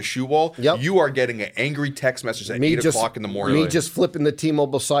hole on the shoe wall, you are getting an angry text message at 8 o'clock in the morning. Me just flipping the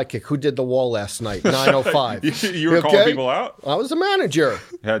T-Mobile Sidekick. Who did the wall last night? 9:05. You were calling people out? I was the manager.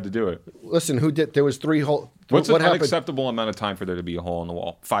 Had to do it. Listen, who did? There was 3 holes. What's an unacceptable amount of time for there to be a hole in the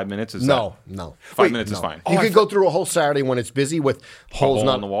wall? 5 minutes? No. 5 minutes is fine. You can go through a whole Saturday when it's busy with holes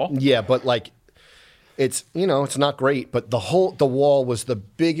not on the wall. Yeah, but like, it's it's not great. But the wall was the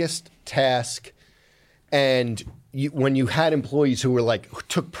biggest task, and when you had employees who were like who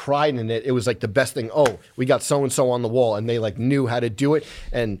took pride in it, it was like the best thing. Oh, we got so and so on the wall, and they like knew how to do it.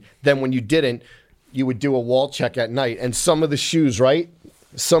 And then when you didn't, you would do a wall check at night. And some of the shoes, the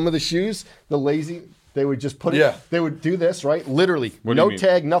lazy. They would just put it. They would do this, right? Literally, no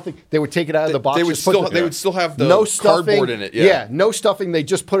tag, nothing. They would take it out of the box. They would still have the no cardboard in it. Yeah, no stuffing. They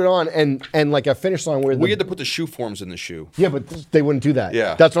just put it on and like a finish line where we had to put the shoe forms in the shoe. Yeah, but they wouldn't do that.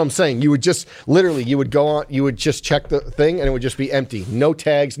 Yeah, that's what I'm saying. You would just literally, you would go on, you would just check the thing, and it would just be empty. No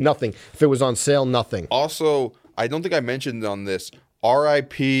tags, nothing. If it was on sale, nothing. Also, I don't think I mentioned on this.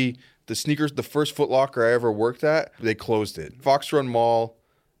 R.I.P. the sneakers. The first Foot Locker I ever worked at, they closed it. Fox Run Mall,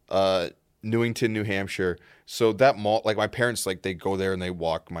 Newington, New Hampshire. So that mall, like my parents, like they go there and they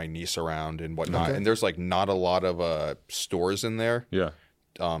walk my niece around and whatnot. Okay. And there's like not a lot of stores in there. Yeah.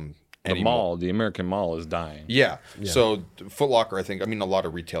 The mall, the American mall is dying. Yeah. So Foot Locker, a lot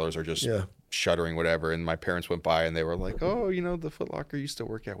of retailers are just shuttering, whatever. And my parents went by and they were like, "Oh, the Foot Locker used to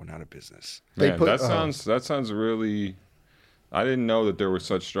work at went out of business." Man, that sounds really. I didn't know that there were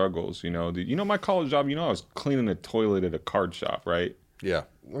such struggles. My college job. I was cleaning a toilet at a card shop, right? Yeah.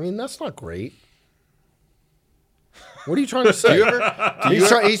 I mean, that's not great. What are you trying to say? He's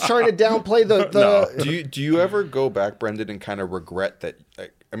trying to downplay the. No. Do you ever go back, Brendan, and kind of regret that? I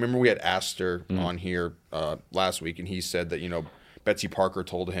remember we had Astor on here last week, and he said that Betsy Parker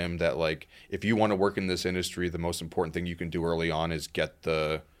told him that like if you want to work in this industry, the most important thing you can do early on is get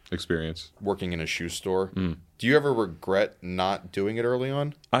the experience working in a shoe store. Do you ever regret not doing it early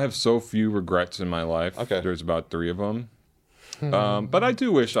on? I have so few regrets in my life. Okay, there's about 3 of them. But I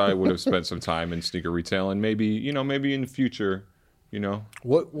do wish I would have spent some time in sneaker retail, and maybe in the future,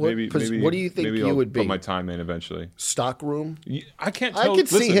 what do you think you would be? Put my time in eventually. Stock room. I can't. I could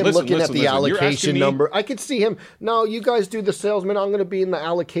see him looking at the allocation number. I could see him. No, you guys do the salesman. I'm going to be in the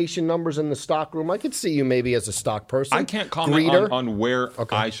allocation numbers in the stock room. I could see you maybe as a stock person. I can't comment on where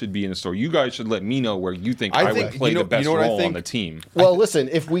I should be in the store. You guys should let me know where you think I would play the best role on the team. Well, listen,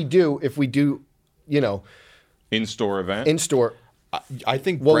 if we do, in-store event? In-store. I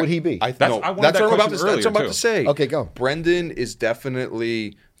think. What would he be? That's what I'm about to say. Okay, go. Brendan is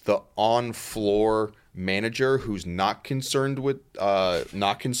definitely the on-floor manager who's not concerned with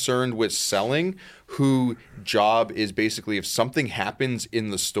selling. Whose job is basically if something happens in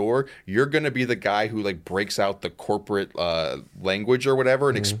the store, you're going to be the guy who like breaks out the corporate language or whatever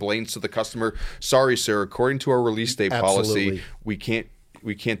and explains to the customer, "Sorry, sir, according to our release date policy, we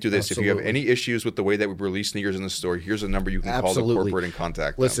can't do this. Absolutely. If you have any issues with the way that we release sneakers in the store, here's a number you can call the corporate and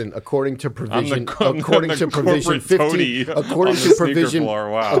contact them." Listen, according to provision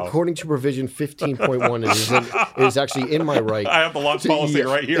 15.1, it is actually in my right. I have the launch policy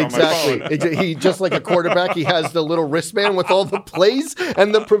right here on my phone. He just like a quarterback, he has the little wristband with all the plays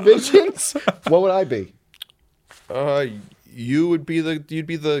and the provisions. What would I be? You'd be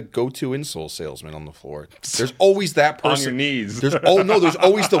the go-to insole salesman on the floor. There's always that person on your knees. There's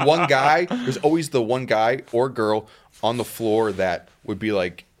always the one guy. There's always the one guy or girl on the floor that would be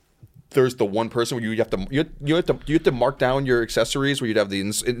like. There's the one person where you have to mark down your accessories where you'd have the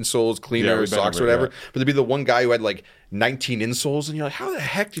insoles, cleaner, socks, whatever. But there'd be the one guy who had like 19 insoles, and you're like, how the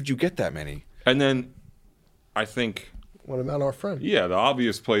heck did you get that many? And then, I think. What about our friend? Yeah, the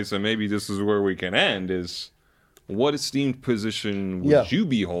obvious place, and maybe this is where we can end is. What esteemed position would you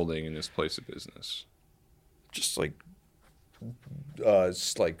be holding in this place of business? Just like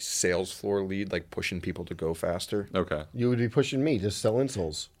sales floor lead, like pushing people to go faster. Okay. You would be pushing me to sell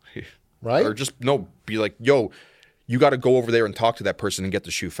insoles, right? Or just be like, "Yo, you got to go over there and talk to that person and get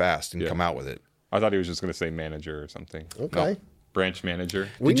the shoe fast and come out with it." I thought he was just going to say manager or something. Okay. No. Branch manager.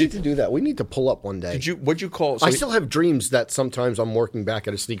 We need to do that. We need to pull up one day. What'd you call? I still have dreams that sometimes I'm working back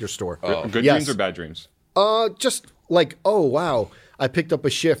at a sneaker store. Good dreams or bad dreams? Just like, oh wow, I picked up a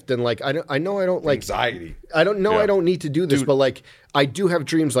shift, and like I know I don't like anxiety. I don't know I don't need to do this, but like I do have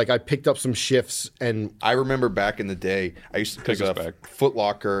dreams. Like I picked up some shifts, and I remember back in the day, I used to because Foot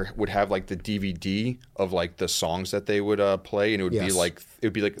Locker would have like the DVD of like the songs that they would play, and it would be like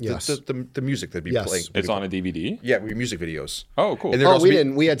the music they'd be playing. It's on a DVD. Yeah, music videos. Oh, cool. And we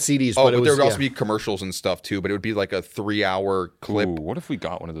didn't. We had CDs. But there would also be commercials and stuff too. But it would be like a 3-hour clip. Ooh, what if we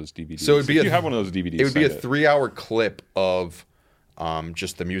got one of those DVDs? So if you have one of those DVDs, it would be a 3-hour clip of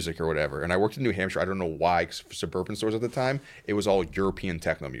just the music or whatever. And I worked in New Hampshire. I don't know why, because for suburban stores at the time, it was all European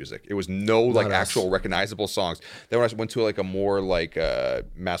techno music. It was no like actual recognizable songs. Then when I went to like a more like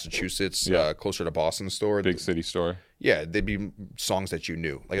Massachusetts, closer to Boston store, big city store. Yeah, they'd be songs that you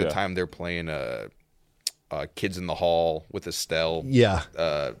knew. Like at the time they're playing Kids in the Hall with Estelle. Yeah.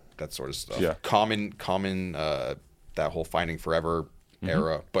 That sort of stuff. Yeah. Common that whole Finding Forever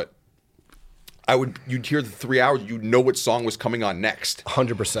era. But you'd hear the 3 hours, you'd know what song was coming on next.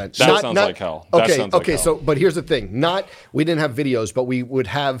 100%. That sounds like hell. Okay, so but here's the thing. We didn't have videos, but we would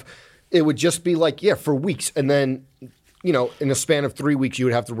have, it would just be like, for weeks. And then, in a span of 3 weeks, you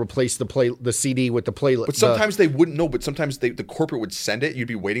would have to replace the CD with the playlist. But sometimes they wouldn't know, but sometimes the corporate would send it, you'd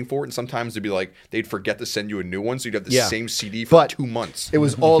be waiting for it, and sometimes it'd be like, they'd forget to send you a new one, so you'd have the same CD for 2 months. It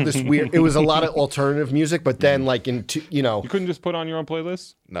was all this weird, it was a lot of alternative music, but then like You couldn't just put on your own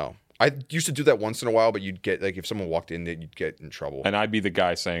playlist? No. I used to do that once in a while, but you'd get, like, if someone walked in, you'd get in trouble. And I'd be the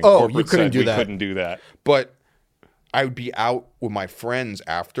guy saying, you couldn't do that. Couldn't do that. But I would be out with my friends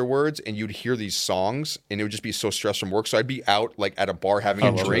afterwards, and you'd hear these songs, and it would just be so stressed from work. So I'd be out like at a bar having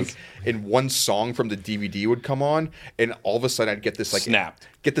a drink, and one song from the DVD would come on, and all of a sudden I'd get this like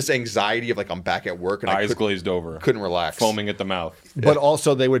get this anxiety of like I'm back at work, and eyes glazed over, couldn't relax, foaming at the mouth. But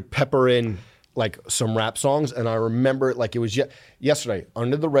also they would pepper in like some rap songs, and I remember it like it was yesterday.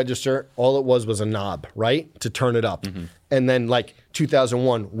 Under the Register, all it was a knob, right, to turn it up, and then like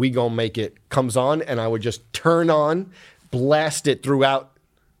 2001, We Gon' Make It comes on, and I would just turn on, blast it throughout.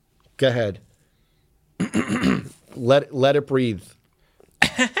 Go ahead, let it breathe.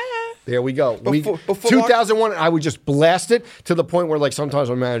 There we go. 2001, I would just blast it to the point where like sometimes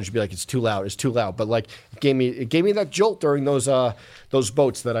my manager would be like, "It's too loud. It's too loud." But like it gave me that jolt during those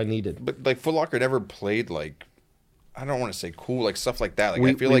boats that I needed. But like Foot Locker never played like, I don't want to say cool, like stuff like that. Like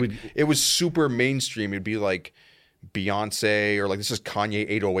I feel like it was super mainstream. It'd be like Beyonce or like this is Kanye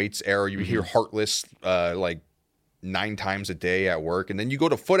 808's era. You hear Heartless like 9 times a day at work, and then you go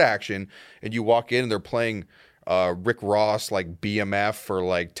to Foot Action and you walk in and they're playing Rick Ross like BMF or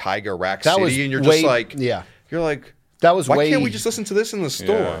like Tyga Rack City, and you're just like, you're like, that was why can't we just listen to this in the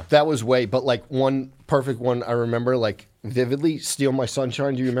store? Yeah. That was but like one perfect one I remember like vividly, Steal My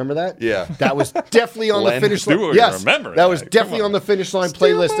Sunshine. Do you remember that? Yeah, that was definitely on the finish line. Yes, that was definitely on the finish line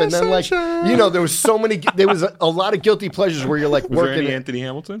playlist. And then like there was so many. There was a lot of guilty pleasures where you're like was working. There any Anthony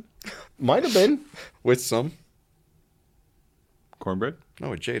Hamilton? Might have been with some Cornbread. No,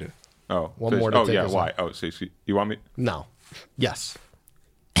 with Jada. Oh, one more. Why? Oh, so you want me? No. Yes.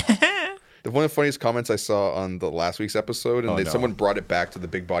 One of the funniest comments I saw on the last week's episode, and someone brought it back to the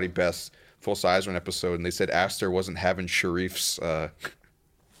Big Body Best full size one episode, and they said Aster wasn't having Sharif's. I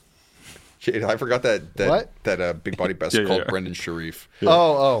forgot that Big Body Best called Brendan Sharif. Yeah.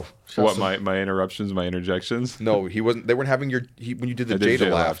 Oh. What my interruptions, my interjections? No, he wasn't. They weren't having when you did the Jada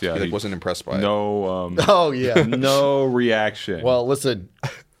laugh. Yeah, he wasn't impressed by it. No. No reaction. Well, listen.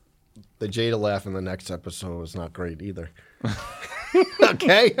 The Jada laugh in the next episode was not great either.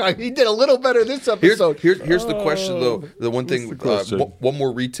 Okay, he did a little better this episode. Here's the question though. The one thing, one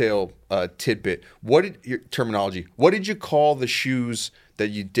more retail tidbit. Your terminology? What did you call the shoes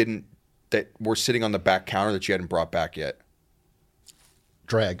that were sitting on the back counter that you hadn't brought back yet?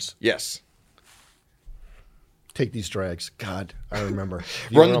 Drags. Yes. Take these drags. God, I remember.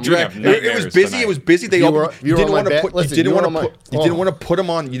 Run the drag. It was busy. Tonight. It was busy. You didn't want to put them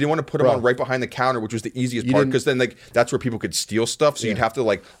on. You didn't want to put them on right behind the counter, which was the easiest part because then like that's where people could steal stuff. So you'd have to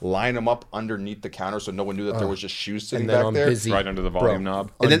like line them up underneath the counter so no one knew that there was just shoes sitting back there, right under the volume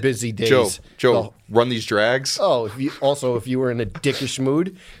knob. And then busy days, Joe, run these drags. Oh, if you were in a dickish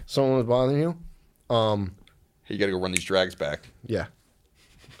mood, someone was bothering you. Hey, you got to go run these drags back. Yeah.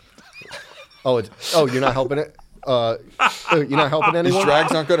 You're not helping it. You're not helping anyone. These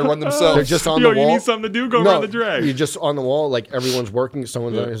drags aren't going to run themselves. They're just on the wall. You need something to do. Go run the drag. You're just on the wall, like everyone's working.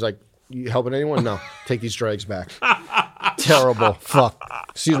 Someone's is like, "You helping anyone?" No. Take these drags back. Terrible. Fuck.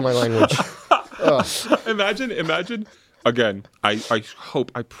 Excuse my language. Imagine. Again, I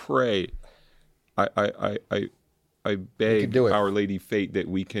hope, I pray, I beg Our Lady Fate that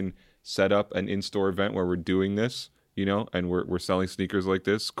we can set up an in-store event where we're doing this. and we're selling sneakers like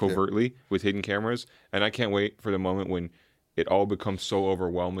this covertly with hidden cameras. And I can't wait for the moment when it all becomes so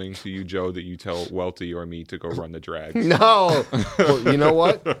overwhelming to you, Joe, that you tell Welty or me to go run the drags. No. Well, you know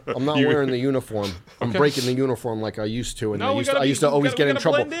what? I'm not wearing the uniform. I'm breaking the uniform like I used to. And I used to always get in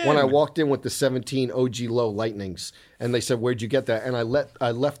trouble when I walked in with the 17 OG Low Lightnings. And they said, "Where'd you get that?" And I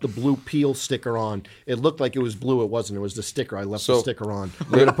left the blue peel sticker on. It looked like it was blue. It wasn't. It was the sticker. I left the sticker on.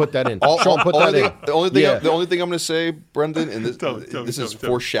 We're going to put that in. Sean, put that in. The only thing I'm going to say, Brendan, and this is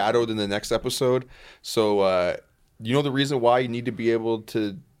foreshadowed in the next episode. So, you know the reason why you need to be able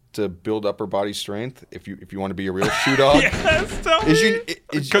to build upper body strength if you want to be a real shoe dog? Yes, tell me.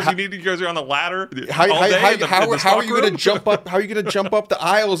 Because you need to go on the ladder. How are you going to jump up? How are you going to jump up the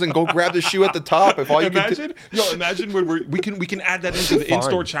aisles and go grab the shoe at the top? If all you imagine when we can add that into the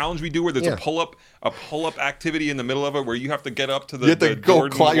in-store challenge we do, where there's a pull-up activity in the middle of it, where you have to get up to the. You have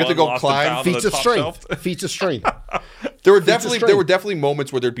to go climb. Feats of strength. There were definitely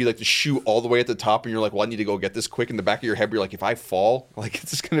moments where there'd be like the shoe all the way at the top, and you're like, "Well, I need to go get this quick." In the back of your head, you're like, "If I fall, like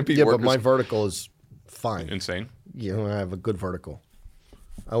it's just going to be." Yeah, but my vertical is fine. Insane. I have a good vertical.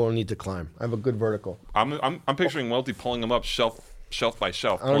 I won't need to climb. I have a good vertical. I'm picturing Welty pulling him up shelf by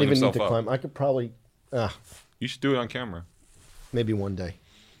shelf. I don't even need to climb. I could probably. You should do it on camera. Maybe one day.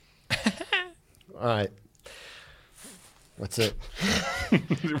 All right. That's it.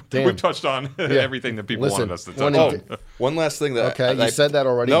 We've touched on everything that people wanted us to touch on. One last thing that you said that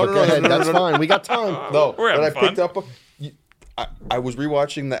already. No, go ahead. That's fine. We got time. We're having fun. Picked up. I was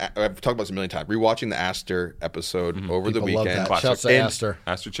rewatching I've talked about this a million times. Rewatching the Aster episode over the weekend. Shouts to Aster.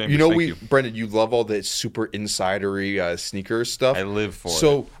 Aster Chambers. Brendan, you love all the super insidery sneaker stuff. I live for it.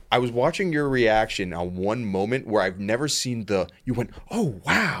 So I was watching your reaction on one moment where I've never seen you went, "Oh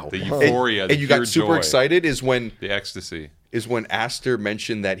wow!" The euphoria, and you got super excited. The ecstasy is when Aster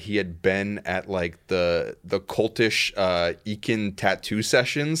mentioned that he had been at like the cultish Ekin tattoo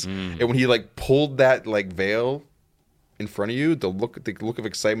sessions, and when he like pulled that like veil in front of you, the look of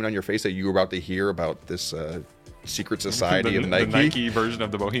excitement on your face that you were about to hear about this secret society of Nike. The Nike version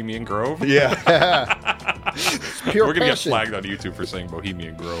of the Bohemian Grove. Yeah. Pure We're going to get passion. flagged on YouTube for saying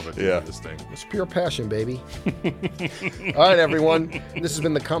Bohemian Grove at the end of this thing. It's pure passion, baby. All right, everyone. This has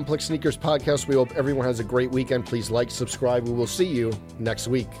been the Complex Sneakers Podcast. We hope everyone has a great weekend. Please like, subscribe. We will see you next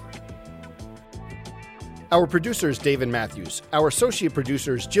week. Our producer is David Matthews. Our associate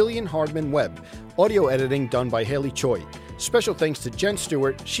producer is Jillian Hardman Webb. Audio editing done by Haley Choi. Special thanks to Jen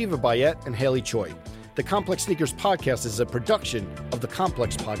Stewart, Shiva Bayet, and Haley Choi. The Complex Sneakers Podcast is a production of the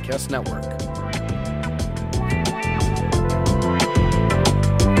Complex Podcast Network.